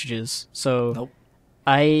with cartridges, so nope.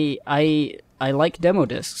 I like demo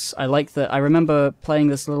discs. I remember playing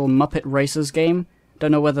this little Muppet Racers game.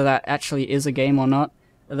 Don't know whether that actually is a game or not.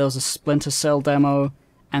 There was a Splinter Cell demo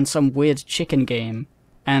and some weird chicken game,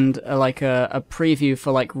 and like a preview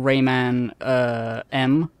for like Rayman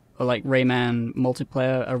M, or like Rayman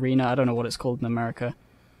Multiplayer Arena. I don't know what it's called in America.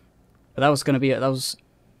 But that was going to be that was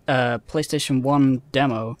a PlayStation 1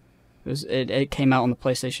 demo. It came out on the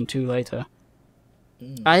PlayStation 2 later.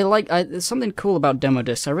 There's something cool about demo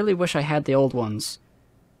discs. I really wish I had the old ones.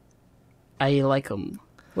 I like them.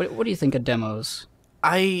 What do you think of demos?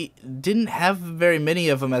 I didn't have very many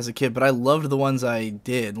of them as a kid, but I loved the ones I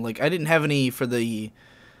did. Like, I didn't have any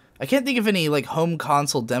I can't think of any, like, home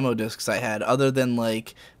console demo discs I had, other than,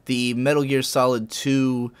 like, the Metal Gear Solid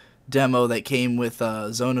 2 demo that came with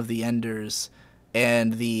Zone of the Enders,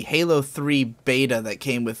 and the Halo 3 beta that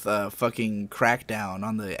came with fucking Crackdown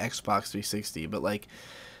on the Xbox 360. But, like,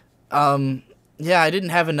 yeah, I didn't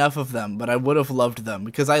have enough of them, but I would have loved them,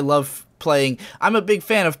 because I love playing. I'm a big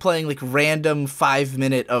fan of playing like random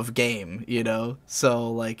 5-minute of game, you know,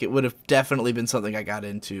 so like it would have definitely been something I got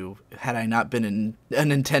into had I not been a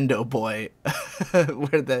Nintendo boy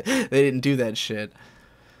where they didn't do that shit.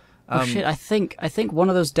 Oh shit! I think one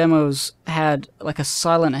of those demos had like a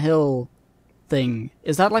Silent Hill thing.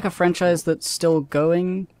 Is that like a franchise that's still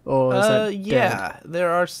going, or is that yeah, dead?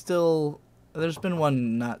 there are still. There's been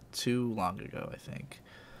one not too long ago, I think.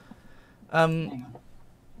 Hang on.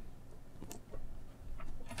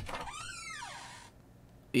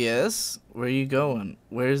 Yes. Where are you going?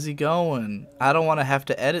 Where's he going? I don't want to have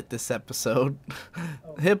to edit this episode.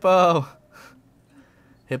 Hippo.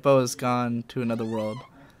 Hippo has gone to another world.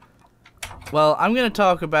 Well, I'm going to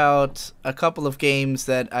talk about a couple of games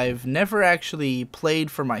that I've never actually played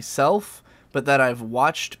for myself, but that I've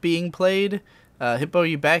watched being played. Hippo, are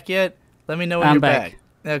you back yet? Let me know when I'm you're back.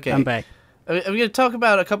 back. Okay. I'm back. I'm going to talk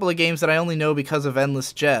about a couple of games that I only know because of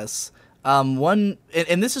Endless Jess. One,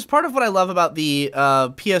 and this is part of what I love about the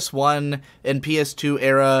PS1 and PS2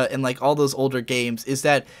 era and like all those older games, is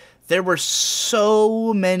that there were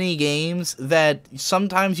so many games that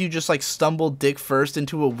sometimes you just like stumbled dick first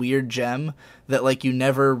into a weird gem that like you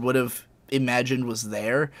never would have imagined was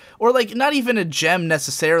there, or like not even a gem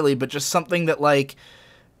necessarily, but just something that like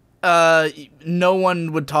no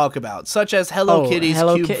one would talk about, such as Hello Kitty's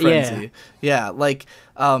Cube Frenzy. Yeah, like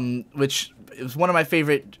which is one of my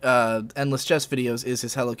favorite Endless Chess videos, is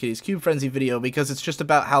his Hello Kitty's Cube Frenzy video, because it's just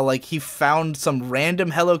about how like he found some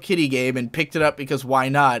random Hello Kitty game and picked it up because why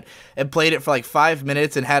not, and played it for like 5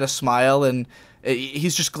 minutes and had a smile, and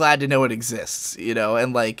he's just glad to know it exists, you know.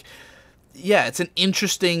 And like, yeah, it's an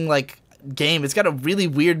interesting like game. It's got a really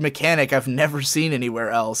weird mechanic I've never seen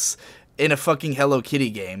anywhere else in a fucking Hello Kitty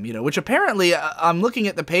game, you know, which apparently I'm looking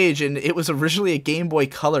at the page and it was originally a Game Boy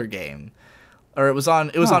Color game. Or it was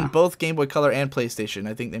on both Game Boy Color and PlayStation.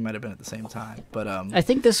 I think they might have been at the same time. But I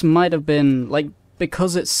think this might have been like,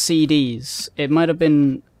 because it's CDs, it might have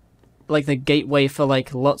been like the gateway for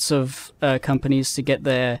like lots of companies to get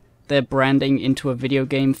their branding into a video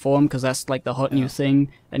game form, because that's like the hot new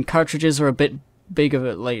thing. And cartridges are a bit big of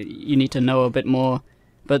it, like you need to know a bit more.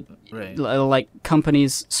 But right. Like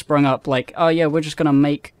companies sprung up like, oh yeah, we're just gonna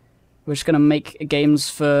make games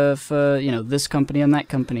for you know, this company and that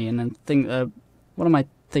company, and then think what am I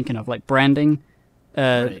thinking of, like branding,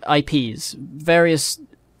 Right. IPs, various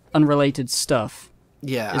unrelated stuff.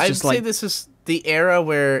 Yeah, It's I'd just say like, this is the era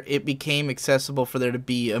where it became accessible for there to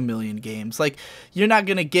be a million games. Like, you're not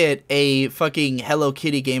gonna get a fucking Hello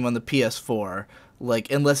Kitty game on the PS4,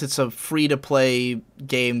 like, unless it's a free-to-play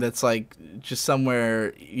game that's, like, just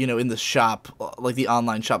somewhere, you know, in the shop, like the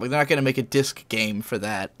online shop. Like, they're not gonna make a disc game for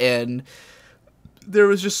that. And there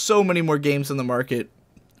was just so many more games on the market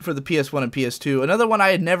for the PS1 and PS2. Another one I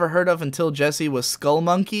had never heard of until Jesse was Skull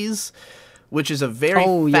Monkeys, which is a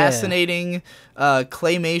very fascinating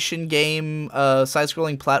claymation game,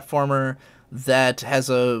 side-scrolling platformer that has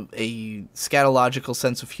a scatological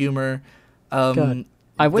sense of humor. God,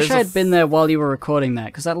 I wish I had been there while you were recording that,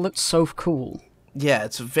 because that looked so cool. Yeah,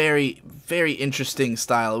 it's a very, very interesting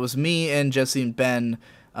style. It was me and Jesse and Ben,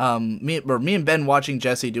 me and Ben watching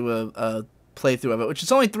Jesse do a playthrough of it, which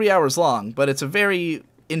is only 3 hours long, but it's a very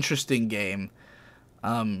interesting game.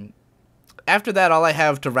 After that, all I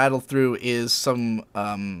have to rattle through is some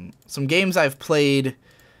games I've played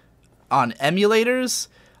on emulators.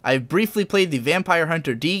 I briefly played the Vampire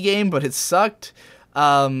Hunter D game, but it sucked.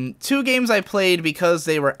 2 games I played because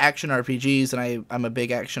they were action RPGs, and I'm a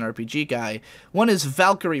big action RPG guy. One is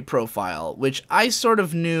Valkyrie Profile, which I sort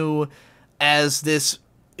of knew as this...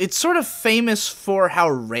 It's sort of famous for how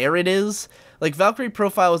rare it is. Like, Valkyrie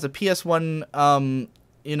Profile was a PS1,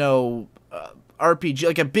 RPG,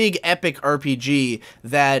 like a big epic RPG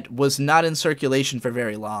that was not in circulation for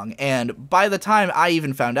very long. And by the time I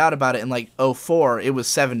even found out about it in like 2004, it was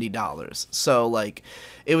 $70. So like,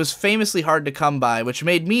 it was famously hard to come by, which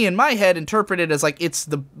made me in my head interpret it as like it's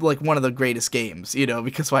the like one of the greatest games, you know,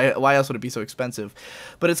 because why else would it be so expensive?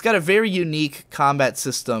 But it's got a very unique combat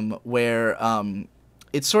system where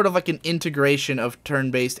it's sort of like an integration of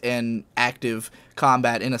turn-based and active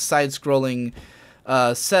combat in a side-scrolling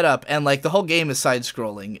setup, and like the whole game is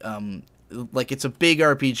side-scrolling. Like it's a big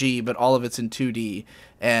RPG, but all of it's in 2D,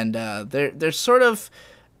 and there's sort of,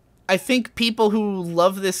 I think people who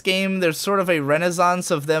love this game, there's sort of a renaissance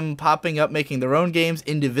of them popping up making their own games.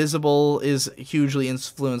 Indivisible is hugely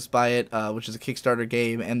influenced by it, which is a Kickstarter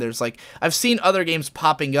game, and there's like, I've seen other games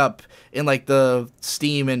popping up in like the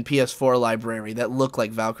Steam and PS4 library that look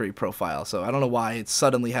like Valkyrie Profile, so I don't know why it's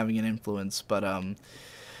suddenly having an influence, but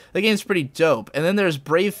the game's pretty dope. And then there's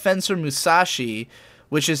Brave Fencer Musashi,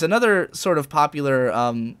 which is another sort of popular,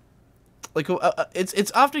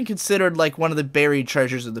 it's often considered like one of the buried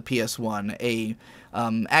treasures of the PS1, a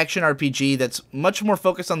action RPG that's much more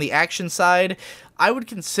focused on the action side. I would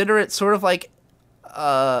consider it sort of like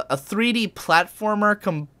a 3D platformer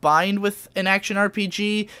combined with an action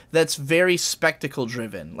RPG that's very spectacle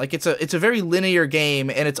driven. Like it's a very linear game,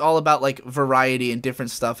 and it's all about like variety and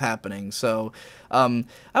different stuff happening. So I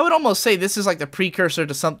would almost say this is like the precursor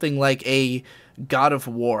to something like a God of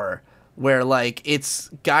War, where like it's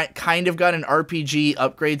kind of got an RPG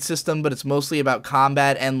upgrade system, but it's mostly about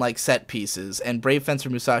combat and like set pieces. And Brave Fencer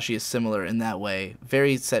Musashi is similar in that way,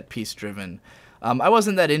 very set piece driven. I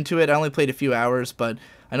wasn't that into it. I only played a few hours, but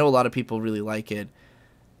I know a lot of people really like it.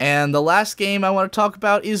 And the last game I want to talk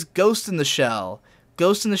about is Ghost in the Shell.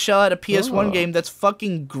 Ghost in the Shell had a PS1 game that's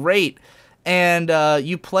fucking great. And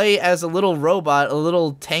you play as a little robot, a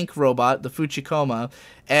little tank robot, the Fuchikoma,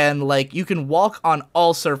 and like you can walk on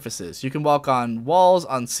all surfaces. You can walk on walls,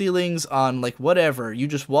 on ceilings, on like whatever. You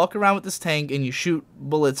just walk around with this tank and you shoot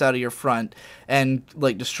bullets out of your front and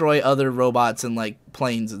like destroy other robots and like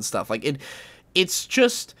planes and stuff. Like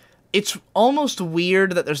it's almost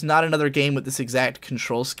weird that there's not another game with this exact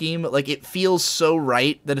control scheme. Like, it feels so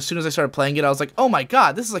right that as soon as I started playing it, I was like, oh my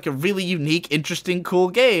god, this is like a really unique, interesting, cool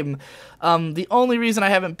game. The only reason I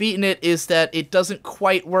haven't beaten it is that it doesn't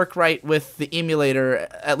quite work right with the emulator,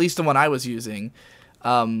 at least the one I was using.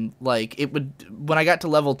 Like, it would, when I got to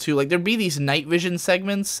level 2, like, there'd be these night vision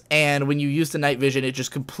segments, and when you use the night vision, it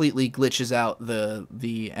just completely glitches out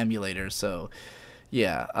the emulator, so,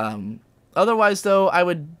 yeah, otherwise, though, I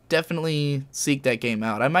would definitely seek that game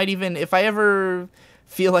out. I might even, if I ever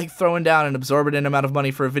feel like throwing down an exorbitant amount of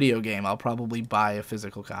money for a video game, I'll probably buy a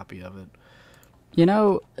physical copy of it. You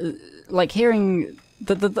know, like hearing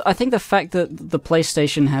I think the fact that the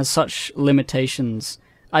PlayStation has such limitations,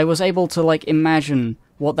 I was able to like imagine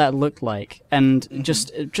what that looked like, and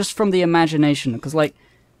just from the imagination, because like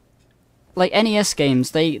NES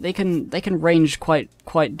games, they can range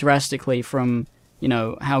quite drastically from, you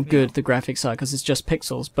know, how good the graphics are, because it's just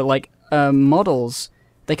pixels. But like models,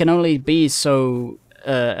 they can only be so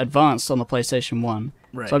advanced on the PlayStation 1.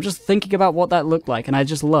 Right. So I'm just thinking about what that looked like, and I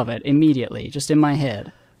just love it immediately, just in my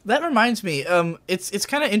head. That reminds me, it's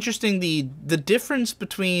kind of interesting the difference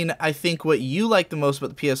between, I think, what you like the most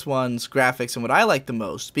about the PS1's graphics and what I like the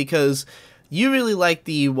most, because you really like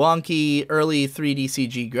the wonky early 3D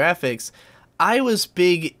CG graphics. I was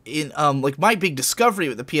big in, like, my big discovery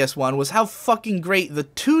with the PS1 was how fucking great the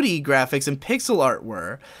 2D graphics and pixel art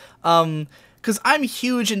were. Because I'm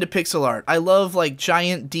huge into pixel art. I love, like,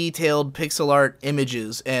 giant detailed pixel art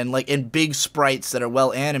images and, like, and big sprites that are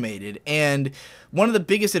well animated. And one of the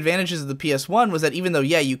biggest advantages of the PS1 was that even though,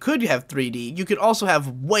 yeah, you could have 3D, you could also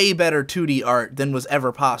have way better 2D art than was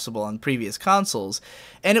ever possible on previous consoles.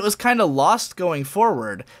 And it was kind of lost going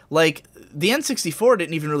forward. Like, the N64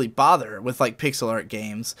 didn't even really bother with, like, pixel art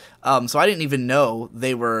games, so I didn't even know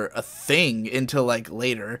they were a thing until, like,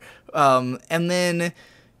 later. And then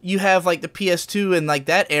you have, like, the PS2 and, like,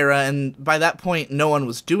 that era, and by that point, no one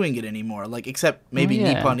was doing it anymore, like, except maybe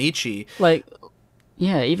Nippon Ichi. Like,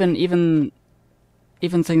 yeah, even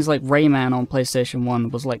things like Rayman on PlayStation 1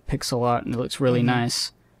 was, like, pixel art, and it looks really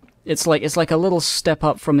nice. It's like a little step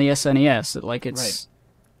up from the SNES, like, it's... Right.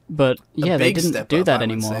 But yeah, they didn't do that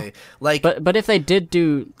anymore. Like, but if they did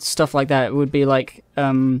do stuff like that, it would be like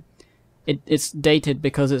it's dated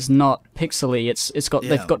because it's not pixely.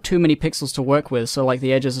 They've got too many pixels to work with. So like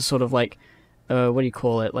the edges are sort of like what do you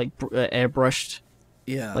call it? Like airbrushed.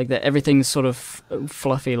 Yeah. Like that everything's sort of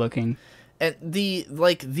fluffy looking. And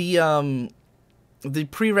the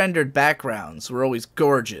pre-rendered backgrounds were always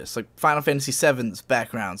gorgeous. Like, Final Fantasy VII's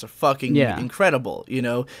backgrounds are fucking incredible, you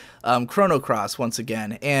know? Chrono Cross, once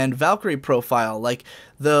again. And Valkyrie Profile, like,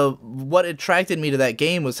 what attracted me to that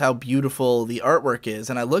game was how beautiful the artwork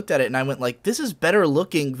is. And I looked at it and I went, like, this is better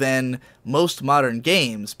looking than most modern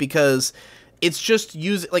games, because it's just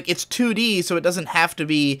it's 2D, so it doesn't have to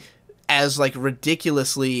be as, like,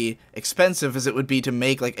 ridiculously expensive as it would be to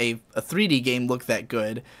make, like, a 3D game look that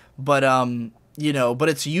good. But, you know, but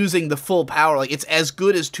it's using the full power. Like, it's as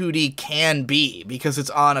good as 2D can be because it's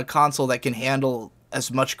on a console that can handle as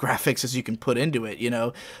much graphics as you can put into it, you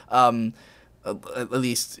know, at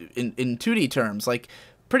least in 2D terms. Like,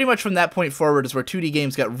 pretty much from that point forward is where 2D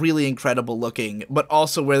games got really incredible looking, but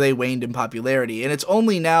also where they waned in popularity. And it's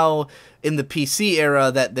only now in the PC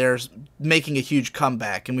era that they're making a huge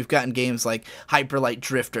comeback, and we've gotten games like Hyper Light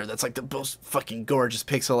Drifter that's like the most fucking gorgeous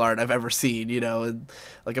pixel art I've ever seen, you know. And,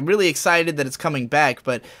 like, I'm really excited that it's coming back,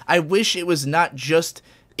 but I wish it was not just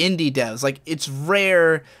indie devs. Like, it's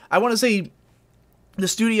rare. I want to say the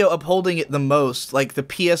studio upholding it the most, like the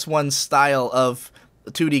PS1 style of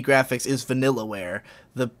 2D graphics, is Vanillaware,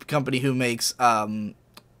 the company who makes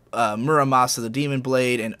Muramasa the Demon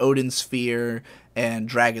Blade and Odin Sphere and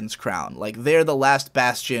Dragon's Crown. Like, they're the last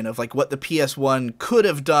bastion of like what the PS1 could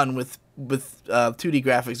have done with 2D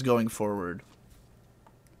graphics going forward.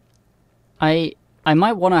 I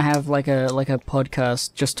might want to have like a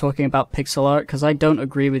podcast just talking about pixel art, because I don't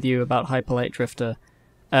agree with you about Hyper Light Drifter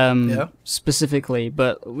specifically,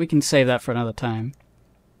 but we can save that for another time.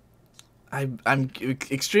 I'm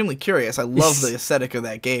extremely curious. I love the aesthetic of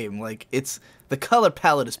that game. Like, the color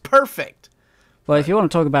palette is perfect. Well, if you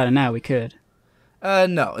want to talk about it now, we could.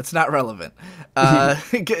 No, it's not relevant.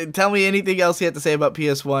 Tell me anything else you have to say about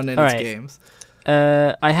PS1 and its games.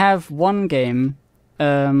 I have one game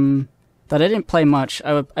that I didn't play much.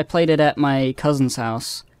 I played it at my cousin's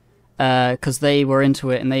house because they were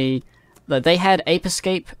into it, and they had Ape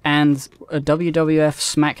Escape and a WWF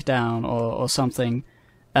SmackDown or something.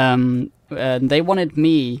 And they wanted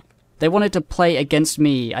to play against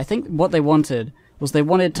me. I think what they wanted was they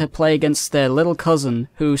wanted to play against their little cousin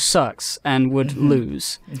who sucks and would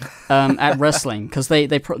lose at wrestling, because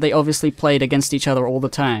they obviously played against each other all the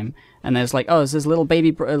time. And there's like, oh, there's this little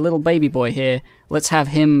baby boy here. Let's have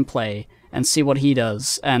him play and see what he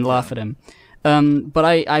does and laugh at him. But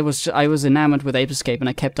I was enamored with Ape Escape, and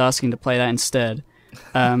I kept asking to play that instead.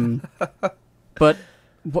 But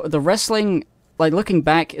the wrestling, like, looking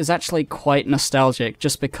back, is actually quite nostalgic,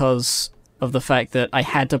 just because of the fact that I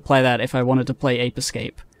had to play that if I wanted to play Ape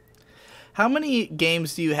Escape. How many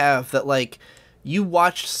games do you have that, like, you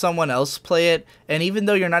watched someone else play it, and even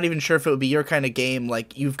though you're not even sure if it would be your kind of game,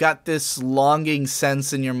 like, you've got this longing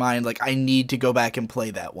sense in your mind, like, I need to go back and play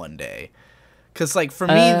that one day? Because, like, for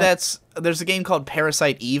me, there's a game called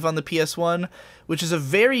Parasite Eve on the PS1, which is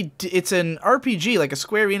it's an RPG, like a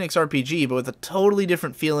Square Enix RPG, but with a totally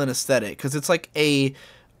different feel and aesthetic, because it's like a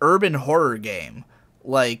urban horror game.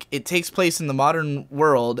 Like, it takes place in the modern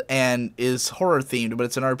world and is horror themed, but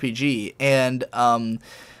it's an RPG. And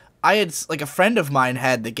I had, like, a friend of mine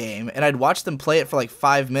had the game, and I'd watched them play it for like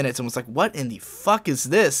 5 minutes and was like, what in the fuck is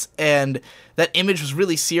this? And that image was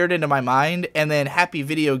really seared into my mind. And then Happy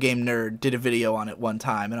Video Game Nerd did a video on it one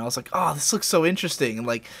time, and I was like, oh, this looks so interesting. And,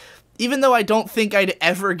 like, even though I don't think I'd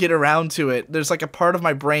ever get around to it, there's like a part of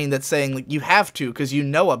my brain that's saying, like, you have to, because you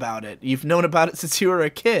know about it. You've known about it since you were a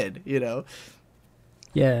kid, you know?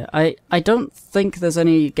 Yeah, I don't think there's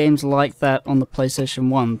any games like that on the PlayStation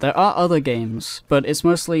 1. There are other games, but it's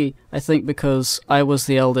mostly, I think, because I was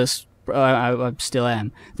the eldest, I still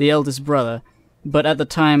am, the eldest brother. But at the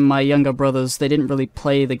time, my younger brothers, they didn't really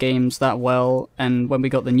play the games that well, and when we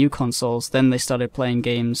got the new consoles, then they started playing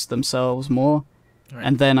games themselves more. Right.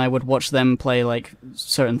 And then I would watch them play, like,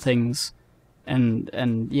 certain things.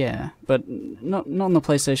 And yeah, but not on the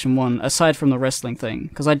PlayStation 1, aside from the wrestling thing,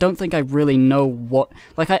 because I don't think I really know what,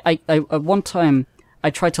 like, I at one time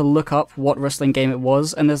I tried to look up what wrestling game it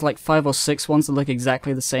was, and there's like 5 or 6 ones that look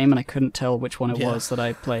exactly the same, and I couldn't tell which one it was that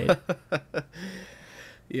I played.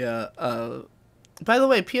 Yeah. By the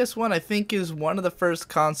way, PS1, I think, is one of the first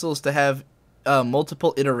consoles to have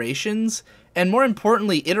multiple iterations, and more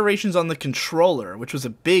importantly, iterations on the controller, which was a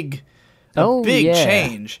big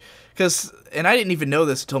change. And I didn't even know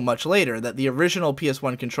this until much later, that the original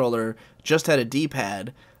PS1 controller just had a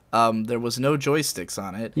D-pad. There was no joysticks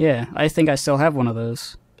on it. Yeah, I think I still have one of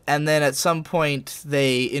those. And then at some point,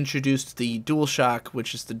 they introduced the DualShock,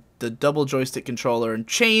 which is the double joystick controller, and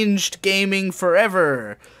changed gaming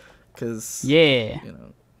forever. Because, yeah,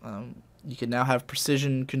 you can now have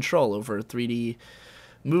precision control over 3D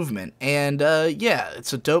movement, and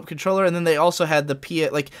it's a dope controller. And then they also had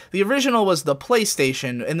the original was the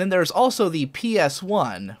PlayStation, and then there's also the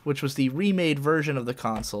PS1, which was the remade version of the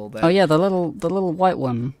console. The little white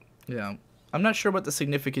one. Yeah, I'm not sure what the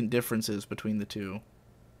significant difference is between the two.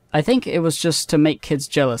 I think it was just to make kids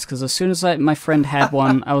jealous, because as soon as my friend had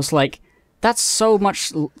one, I was like, that's so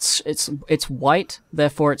much. It's white,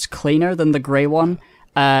 therefore it's cleaner than the gray one.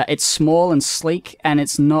 It's small and sleek, and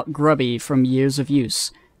it's not grubby from years of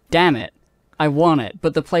use. Damn it. I want it,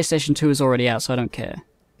 but the PlayStation 2 is already out, so I don't care.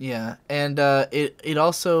 Yeah, and it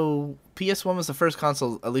also... PS1 was the first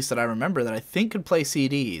console, at least that I remember, that I think could play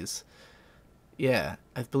CDs. Yeah,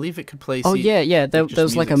 I believe it could play CDs. Oh, yeah, there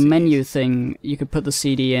was like a CDs. Menu thing. You could put the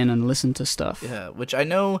CD in and listen to stuff. Yeah, which I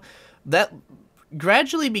know that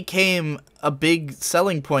gradually became a big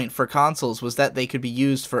selling point for consoles, was that they could be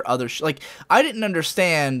used for other like, I didn't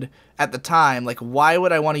understand at the time, like, why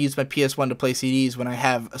would I want to use my PS1 to play CDs when I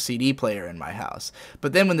have a CD player in my house?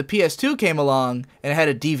 But then when the PS2 came along and it had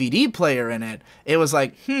a DVD player in it, it was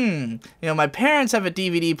like, my parents have a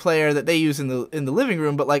DVD player that they use in the living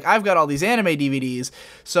room, but like, I've got all these anime DVDs,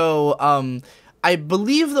 so I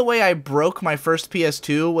believe the way I broke my first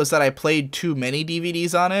PS2 was that I played too many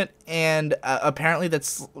DVDs on it, and apparently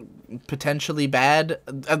that's potentially bad.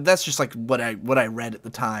 That's just like what I read at the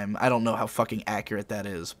time. I don't know how fucking accurate that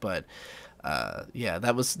is, but yeah,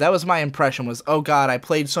 that was my impression. Was, oh god, I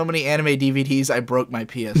played so many anime DVDs, I broke my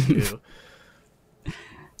PS2.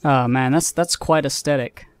 Oh man, that's quite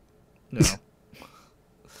aesthetic. No.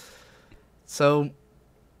 So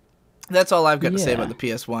that's all I've got to say about the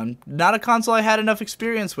PS1. Not a console I had enough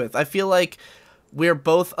experience with. I feel like we're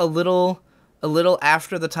both a little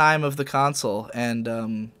after the time of the console,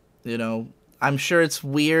 and you know, I'm sure it's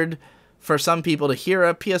weird for some people to hear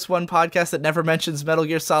a PS1 podcast that never mentions Metal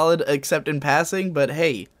Gear Solid except in passing, but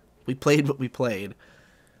hey, we played what we played.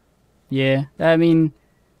 Yeah, I mean,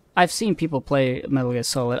 I've seen people play Metal Gear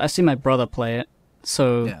Solid. I've seen my brother play it,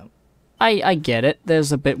 so Yeah. I get it.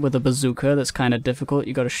 There's a bit with a bazooka that's kind of difficult.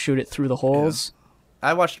 You got to shoot it through the holes. Yeah.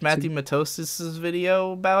 I watched Matthew Matos's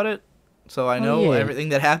video about it, so I know everything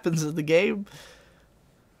that happens in the game.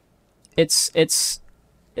 It's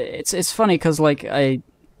funny because like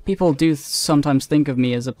people do sometimes think of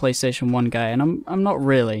me as a PlayStation 1 guy, and I'm not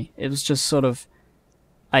really. It was just sort of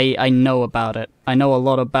I know about it. I know a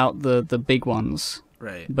lot about the big ones.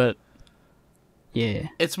 Right. But yeah.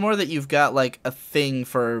 It's more that you've got like a thing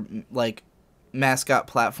for like mascot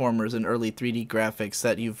platformers and early 3D graphics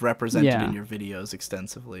that you've represented in your videos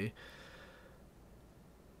extensively.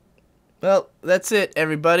 Well, that's it,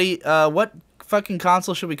 everybody. What fucking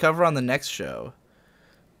console should we cover on the next show?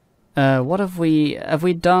 What have we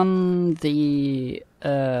done the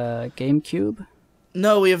GameCube?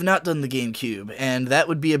 No, we have not done the GameCube, and that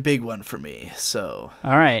would be a big one for me. So,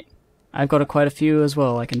 all right, I've got quite a few as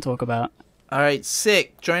well I can talk about. All right,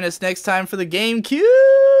 sick. Join us next time for the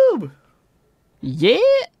GameCube. Yeah,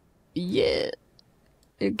 a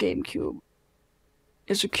GameCube.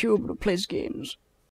 It's a cube that plays games.